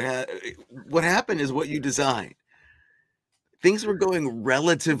exactly what happened is what you designed. Things were going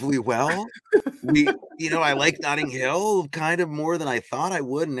relatively well. I like Notting Hill kind of more than I thought I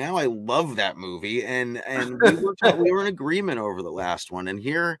would. Now I love that movie, and we were in agreement over the last one. And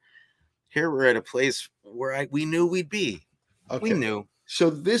here we're at a place where we knew we'd be. Okay. We knew.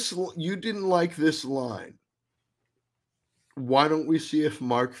 So you didn't like this line. Why don't we see if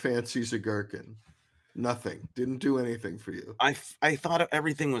Mark fancies a gherkin? Nothing. Didn't do anything for you. I thought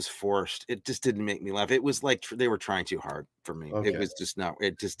everything was forced. It just didn't make me laugh. It was like they were trying too hard for me. Okay. It was just not.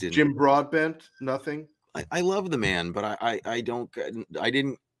 It just didn't. Jim Broadbent, nothing. I love the man, but I don't. I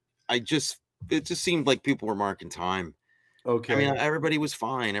didn't. I just. It just seemed like people were marking time. Okay. I mean, everybody was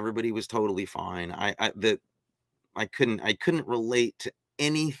fine. Everybody was totally fine. I couldn't relate to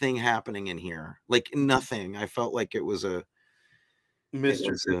anything happening in here. Like nothing. I felt like it was a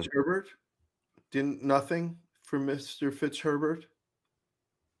Mr. Fitzherbert? Didn't nothing for Mr. Fitzherbert?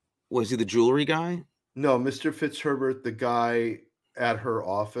 Was he the jewelry guy? No, Mr. Fitzherbert, the guy at her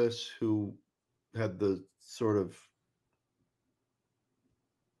office who had the sort of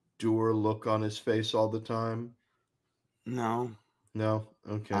dour look on his face all the time. No. No?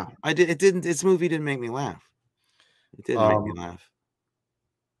 Okay. This movie didn't make me laugh. It didn't make me laugh.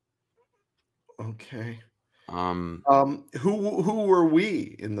 Okay. Who were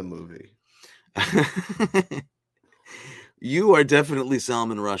we in the movie? You are definitely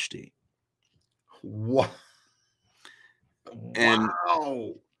Salman Rushdie. What? And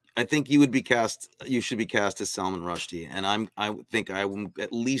wow. I think you should be cast as Salman Rushdie. And I think I'm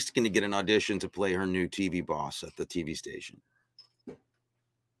at least going to get an audition to play her new TV boss at the TV station.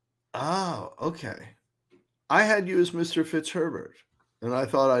 Oh, okay. I had you as Mr. Fitzherbert, and I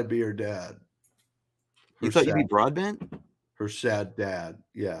thought I'd be her dad. You thought you'd be Broadbent? Her sad dad,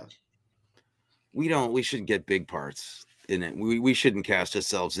 yeah. We shouldn't get big parts in it. We shouldn't cast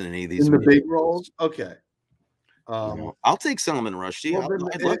ourselves in any of these. In the big roles? Okay. I'll take Salman Rushdie. Well,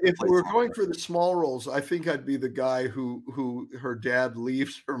 if we're going for the small roles, I think I'd be the guy who her dad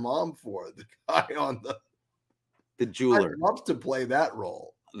leaves her mom for. The guy on the jeweler. I'd love to play that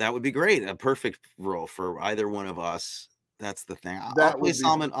role. That would be great. A perfect role for either one of us. That's the thing.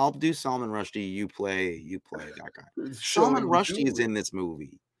 I'll do Salman Rushdie. You play that guy. Salman Rushdie is in this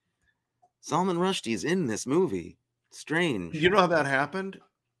movie. Salman Rushdie is in this movie. Strange. You know how that happened?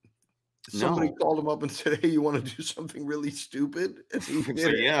 Somebody called him up and said, "Hey, you want to do something really stupid?" And he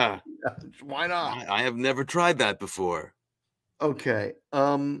did it. Yeah. Why not? I have never tried that before. Okay.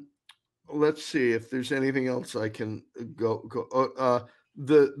 Let's see if there's anything else I can go.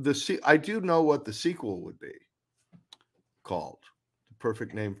 I do know what the sequel would be called. The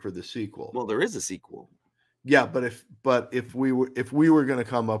perfect name for the sequel. Well, there is a sequel. Yeah, but if we were going to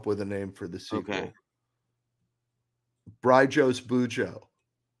come up with a name for the sequel, okay. Bryjo's Bujo.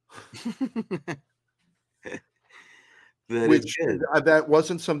 That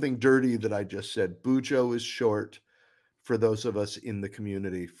wasn't something dirty that I just said. Bujo is short, for those of us in the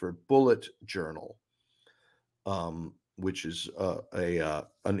community, for bullet journal, which is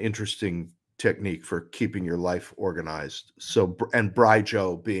an interesting technique for keeping your life organized. So, and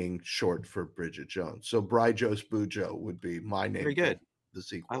Bryjo being short for Bridget Jones. So Bryjo's Bujo would be my name. Very good. The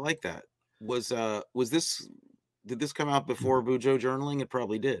sequel. I like that. Did this come out before Bujo journaling? It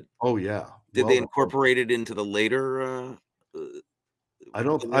probably did. Oh yeah. Did they incorporate it into the later? I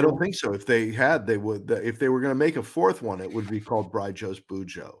don't think so. If they had, they would. If they were going to make a fourth one, it would be called Bryjo's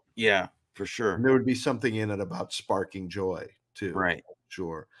Bujo. Yeah, for sure. And there would be something in it about sparking joy too. Right.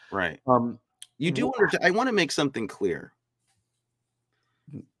 Sure. Right. You do I want to make something clear.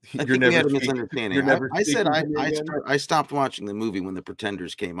 I think we had a misunderstanding. I said I stopped watching the movie when The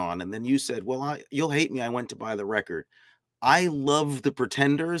Pretenders came on, and then you said, "Well, you'll hate me. I went to buy the record." I love The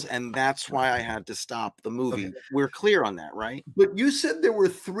Pretenders, and that's why I had to stop the movie. Okay. We're clear on that, right? But you said there were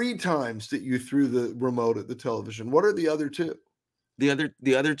 3 times that you threw the remote at the television. What are the other 2?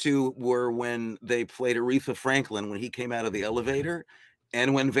 The other 2 were when they played Aretha Franklin when he came out of the elevator,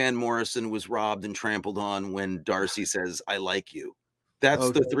 and when Van Morrison was robbed and trampled on when Darcy says, "I like you."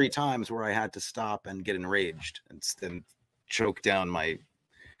 That's the 3 times where I had to stop and get enraged and choke down my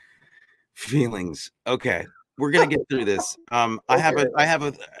feelings. Okay. We're gonna get through this. I've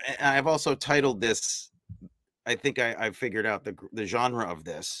also titled this. I think I figured out the genre of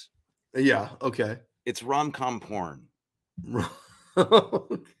this. Yeah. Okay. It's rom-com porn.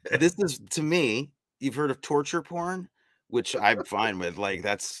 This is, to me, you've heard of torture porn, which I'm fine with. Like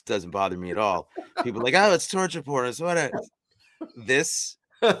doesn't bother me at all. People are like, "Oh, it's torture porn." It's what it is. This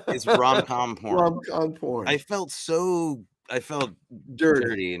is rom-com porn. Rom-com porn. I felt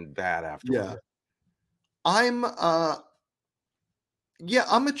dirty and bad afterwards. Yeah. I'm a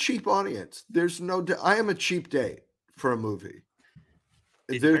cheap audience. I am a cheap date for a movie.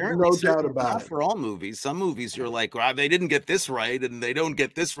 There's no doubt about it. For all movies. Some movies you're like, "Wow, they didn't get this right and they don't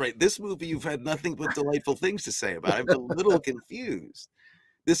get this right." This movie you've had nothing but delightful things to say about. I'm a little confused.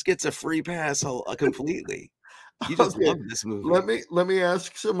 This gets a free pass completely. You just Okay, love this movie. let me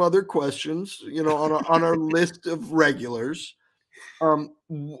ask some other questions, you know, on our list of regulars.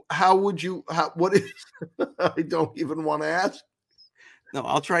 How would you what is I don't even want to ask. No,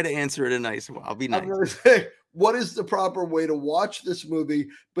 I'll try to answer it a nice way. I'll be I'm nice. going to say, what is the proper way to watch this movie?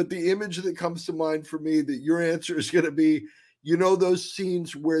 But the image that comes to mind for me that your answer is going to be, you know, those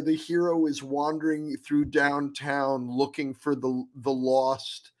scenes where the hero is wandering through downtown looking for the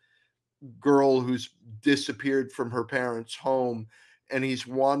lost girl who's disappeared from her parents' home, and he's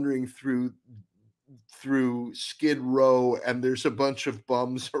wandering through Skid Row, and there's a bunch of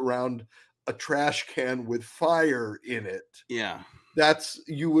bums around a trash can with fire in it. Yeah. That's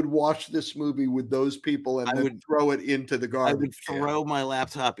you would watch this movie with those people and I then would throw it into the I would garbage can. throw my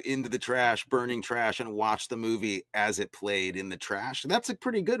laptop into the trash, burning trash, and watch the movie as it played in the trash. That's a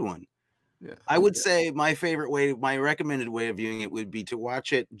pretty good one. Yeah, I would okay. say my recommended way of viewing it would be to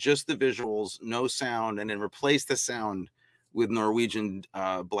watch it just the visuals, no sound, and then replace the sound with Norwegian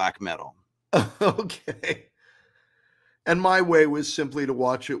black metal. Okay. And my way was simply to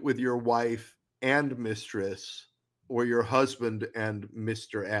watch it with your wife and mistress, or your husband and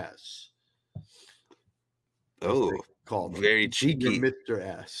Mr. S, as they Oh, call them. very Your cheeky. Mr.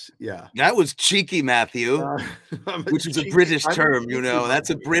 S. Yeah. That was cheeky, Matthew, Uh, which is a British I'm a term, you cheeky know. That's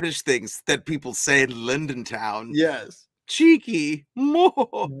a mother. British thing that people say in London town. Yes. Cheeky.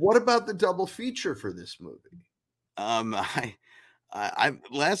 More. What about the double feature for this movie? Um, I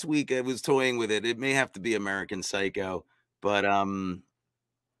last week I was toying with it. It may have to be American Psycho, but I'm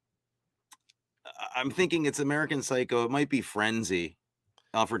thinking it's American Psycho. It might be Frenzy,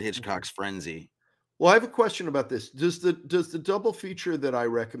 Alfred Okay. Hitchcock's Frenzy. Well, I have a question about this. Does the double feature that I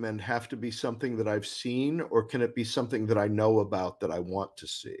recommend have to be something that I've seen, or can it be something that I know about that I want to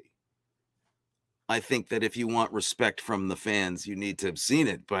see? I think that if you want respect from the fans, you need to have seen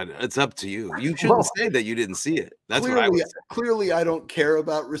it, but it's up to you. You shouldn't Well, say that you didn't see it. That's what I clearly would say. clearly I don't care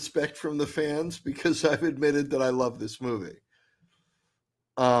about respect from the fans because I've admitted that I love this movie.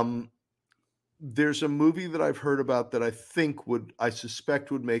 Um, there's a movie that I've heard about that I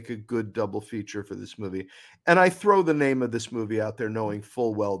suspect would make a good double feature for this movie. And I throw the name of this movie out there knowing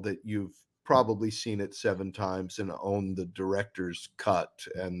full well that you've probably seen it 7 times and own the director's cut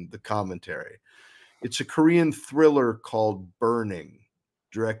and the commentary. It's a Korean thriller called Burning,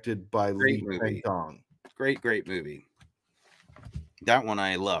 directed by Great Lee movie. Chang-dong. Great movie. That one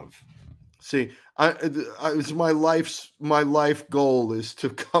I love. See, it's my life goal is to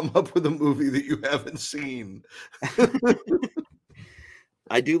come up with a movie that you haven't seen.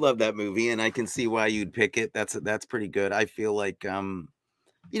 I do love that movie, and I can see why you'd pick it. That's pretty good. I feel like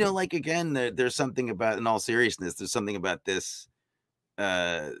you know, like again, there's something about, in all seriousness, there's something about this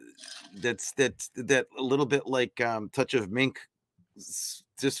uh that a little bit like Touch of Mink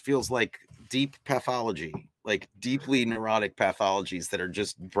just feels like deep pathology, like deeply neurotic pathologies that are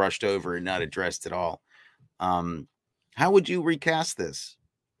just brushed over and not addressed at all. How would you recast this?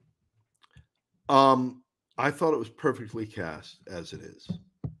 I thought it was perfectly cast as it is.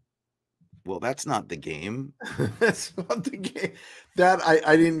 Well, that's not the game. That's not the game. That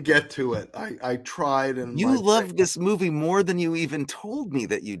I didn't get to it. I tried and You love this movie more than you even told me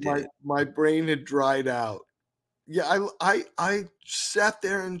that you did. my brain had dried out. Yeah, I sat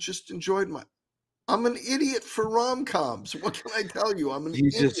there and just enjoyed my I'm an idiot for rom-coms. What can I tell you? I'm an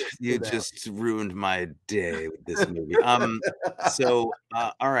idiot for You them. just ruined my day with this movie. So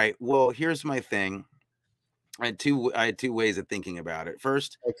all right. Well, here's my thing. I had two ways of thinking about it.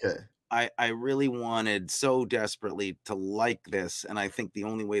 First, Okay. I really wanted so desperately to like this, and I think the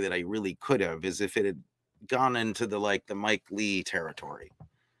only way that I really could have is if it had gone into the Mike Lee territory.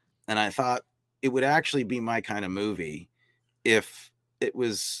 And I thought it would actually be my kind of movie if it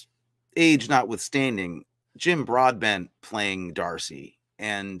was, age notwithstanding, Jim Broadbent playing Darcy,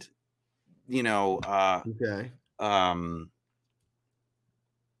 and you know, Okay. um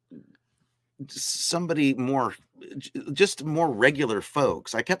somebody more, just more regular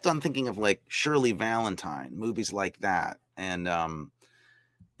folks. I kept on thinking of like Shirley Valentine, movies like that, and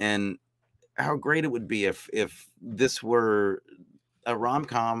how great it would be if this were a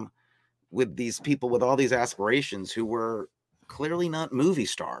rom-com with these people with all these aspirations who were clearly not movie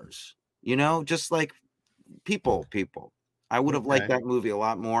stars, you know, just like people. I would have liked Okay. that movie a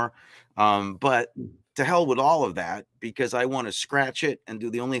lot more. But to hell with all of that, because I want to scratch it and do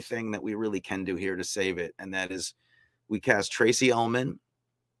the only thing that we really can do here to save it. And that is we cast Tracy Ullman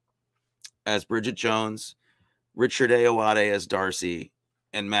as Bridget Jones, Richard Ayoade as Darcy,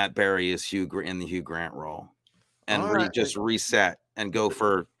 and Matt Berry as Hugh in the Hugh Grant role. And All right. just reset and go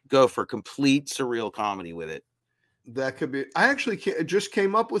for complete surreal comedy with it. That could be. I actually just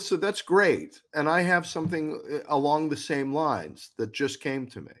came up with, so that's great. And I have something along the same lines that just came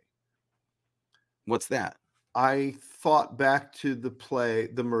to me. What's that? I thought back to the play,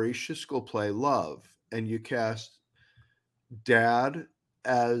 the Maurice Shiskel play, Love, and you cast Dad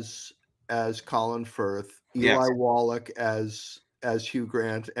as Colin Firth, Yes. Eli Wallach as Hugh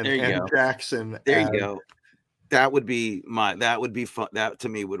Grant, and There you Anne go. Jackson There as you go. That would be fun. That to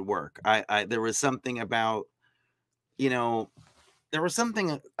me would work. There was something about, there was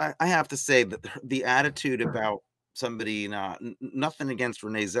something I have to say that the attitude about somebody, nothing against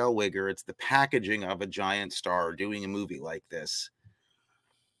Renee Zellweger, it's the packaging of a giant star doing a movie like this.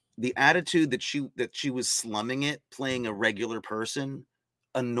 The attitude that she was slumming it, playing a regular person,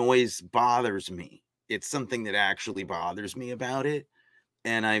 bothers me. It's something that actually bothers me about it.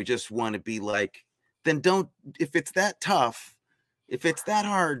 And I just want to be like, then don't, if it's that tough, if it's that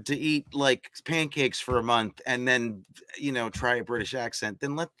hard to eat like pancakes for a month and then, try a British accent,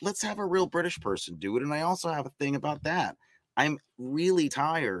 then let's have a real British person do it. And I also have a thing about that. I'm really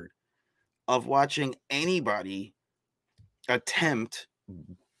tired of watching anybody attempt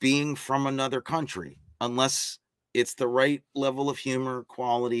being from another country, unless it's the right level of humor,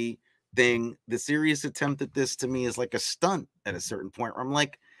 quality thing. The serious attempt at this to me is like a stunt at a certain point where I'm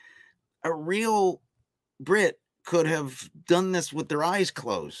like, a real Brit could have done this with their eyes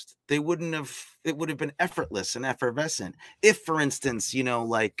closed. It would have been effortless and effervescent. If, for instance, I'm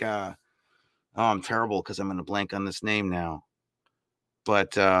terrible because I'm going to blank on this name now,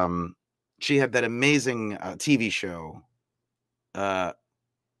 but she had that amazing TV show,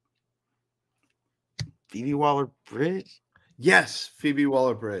 Phoebe Waller-Bridge. Yes, Phoebe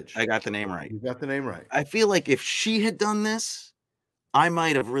Waller-Bridge. I got the name right. You got the name right. I feel like if she had done this, I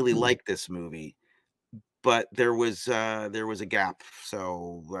might have really liked this movie, but there was a gap.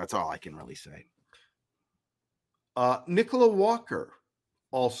 So that's all I can really say. Nicola Walker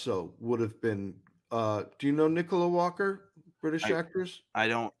also would have been. Do you know Nicola Walker, British actress? I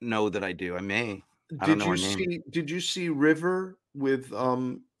don't know that I do. I may. I don't know her name. Did you see River with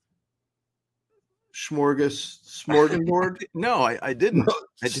Smorgasbord? No, I didn't.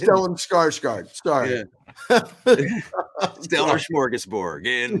 Stellan Skarsgård. Sorry. Yeah. Stellar Smorgasbord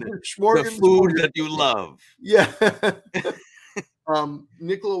and the food that you love. Yeah.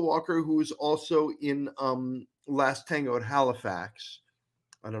 Nicola Walker, who was also in Last Tango at Halifax.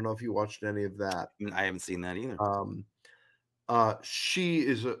 I don't know if you watched any of that. I haven't seen that either. She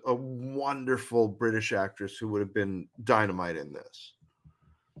is a wonderful British actress who would have been dynamite in this.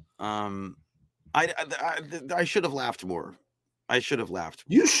 I should have laughed more. You should have laughed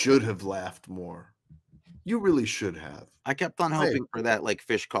more. You really should have. I kept on hoping for that like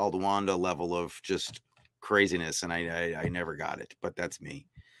Fish Called Wanda level of just craziness, and I never got it. But that's me.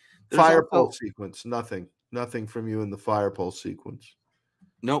 Fire pole sequence. Nothing from you in the fire pole sequence.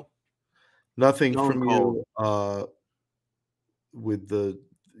 Nope. Nothing from you with the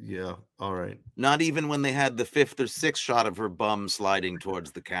all right. Not even when they had the 5th or 6th shot of her bum sliding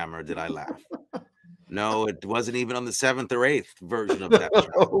towards the camera did I laugh. No, it wasn't even on the 7th or 8th version of that shot.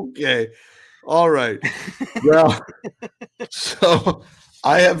 Okay. All right. Well, so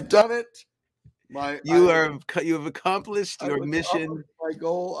I have done it. You have accomplished your mission. My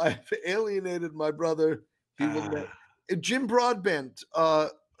goal. I've alienated my brother. He will Jim Broadbent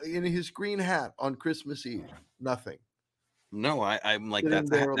in his green hat on Christmas Eve. Nothing. No, I'm like,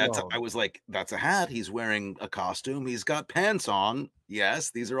 I was like, that's a hat. He's wearing a costume. He's got pants on. Yes,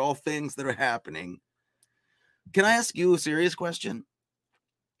 these are all things that are happening. Can I ask you a serious question?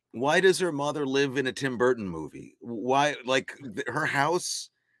 Why does her mother live in a Tim Burton movie? Why, like, her house,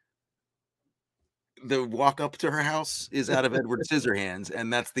 the walk up to her house is out of Edward Scissorhands,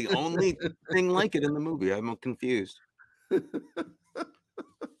 and that's the only thing like it in the movie. I'm confused.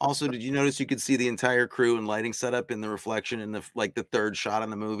 Also, did you notice you could see the entire crew and lighting setup in the reflection in the 3rd shot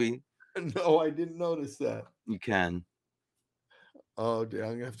in the movie? No, I didn't notice that. You can. Oh, dear.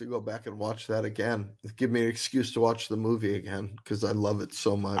 I'm gonna have to go back and watch that again. Give me an excuse to watch the movie again because I love it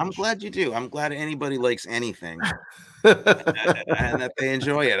so much. I'm glad you do. I'm glad anybody likes anything and that they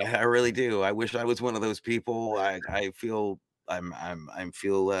enjoy it. I really do. I wish I was one of those people. I feel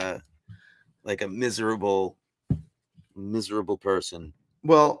like a miserable person.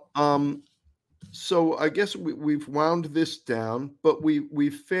 Well, so I guess we've wound this down, but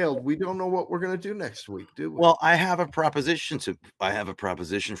we've failed. We don't know what we're going to do next week, do we? Well, I have a proposition for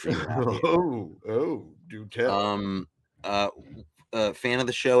you. Do tell. Fan of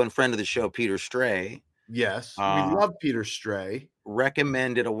the show and friend of the show, Peter Stray. Yes, we love Peter Stray.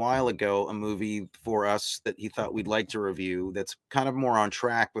 Recommended a while ago a movie for us that he thought we'd like to review. That's kind of more on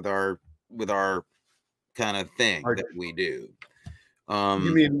track with our kind of thing Art. that we do.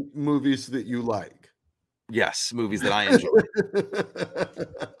 You mean movies that you like? Yes, movies that I enjoy.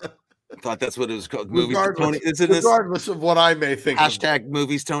 I thought that's what it was called. Movies that Tony. Regardless, Isn't this regardless of what I may think of them. hashtag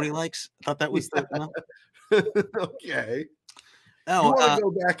movies Tony likes? I thought that was the no? Okay. Oh, You want to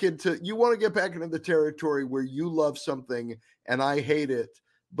go back into, you want to get back into the territory where you love something and I hate it,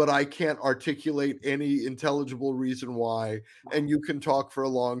 but I can't articulate any intelligible reason why, and you can talk for a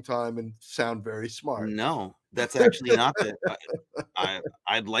long time and sound very smart. no, that's actually not the.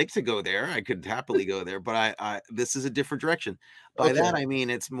 I'd like to go there. I could happily go there, but I this is a different direction. By that Okay. I mean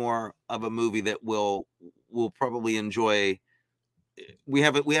it's more of a movie that we'll probably enjoy. We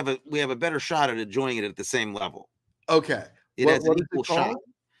have a better shot at enjoying it at the same level. Okay. It has an What is equal it shot. called?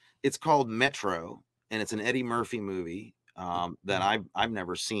 It's called Metro, and it's an Eddie Murphy movie that I've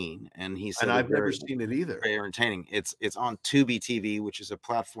never seen, and he said And I've never very, seen it either. very entertaining. It's on Tubi TV, which is a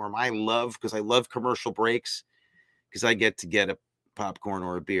platform I love because I love commercial breaks because I get to get a popcorn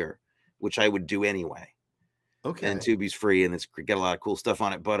or a beer, which I would do anyway. Okay. And Tubi's free, and it's got a lot of cool stuff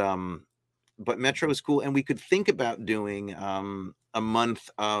on it. But Metro is cool, and we could think about doing a month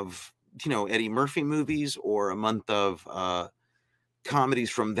of Eddie Murphy movies or a month of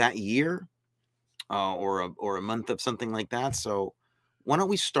comedies from that year, or a month of something like that. So why don't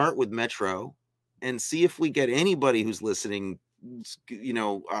we start with Metro and see if we get anybody who's listening,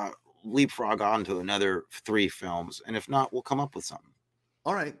 leapfrog on to another 3 films, and if not, we'll come up with something.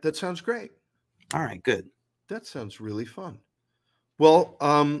 All right. That sounds great. All right, good. That sounds really fun. Well,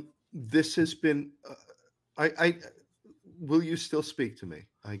 this has been, I will you still speak to me?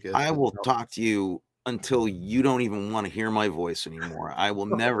 I guess I will talk to you until you don't even want to hear my voice anymore. I will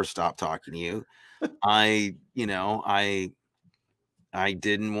never stop talking to you. I didn't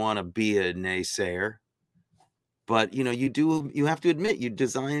want to be a naysayer, but you have to admit you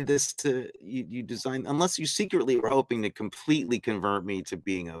designed this you designed, unless you secretly were hoping to completely convert me to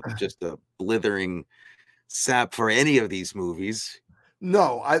being just a blithering sap for any of these movies.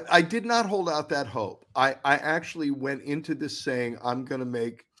 No, I did not hold out that hope. I actually went into this saying I'm going to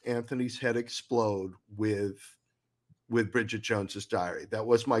make Anthony's head explode with Bridget Jones's Diary. That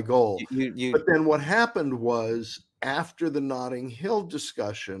was my goal. But then what happened was, after the Notting Hill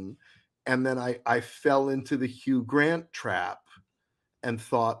discussion, and then I fell into the Hugh Grant trap and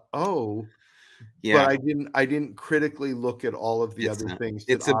thought, oh, yeah, but I didn't critically look at all of the other things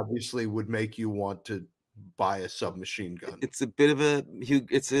that obviously would make you want to buy a submachine gun. It's a bit of a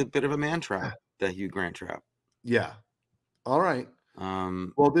man trap, the Hugh Grant trap. Yeah. All right.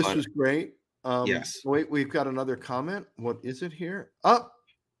 Well, this was great. Yes. Wait, we've got another comment. What is it here?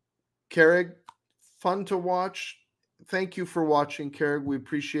 Carrig, fun to watch. Thank you for watching, Carrig. We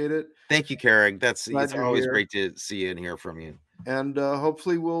appreciate it. Thank you, Carrig. It's always great to see you and hear from you. And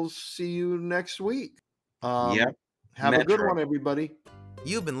hopefully we'll see you next week. Yep. Have a good one, everybody.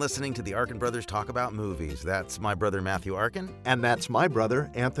 You've been listening to the Arkin Brothers talk about movies. That's my brother Matthew Arkin. And that's my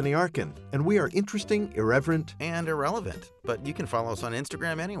brother Anthony Arkin. And we are interesting, irreverent, and irrelevant. But you can follow us on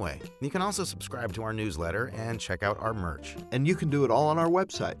Instagram anyway. You can also subscribe to our newsletter and check out our merch. And you can do it all on our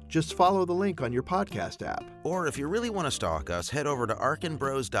website. Just follow the link on your podcast app. Or if you really want to stalk us, head over to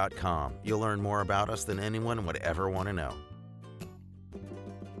arkinbros.com. You'll learn more about us than anyone would ever want to know.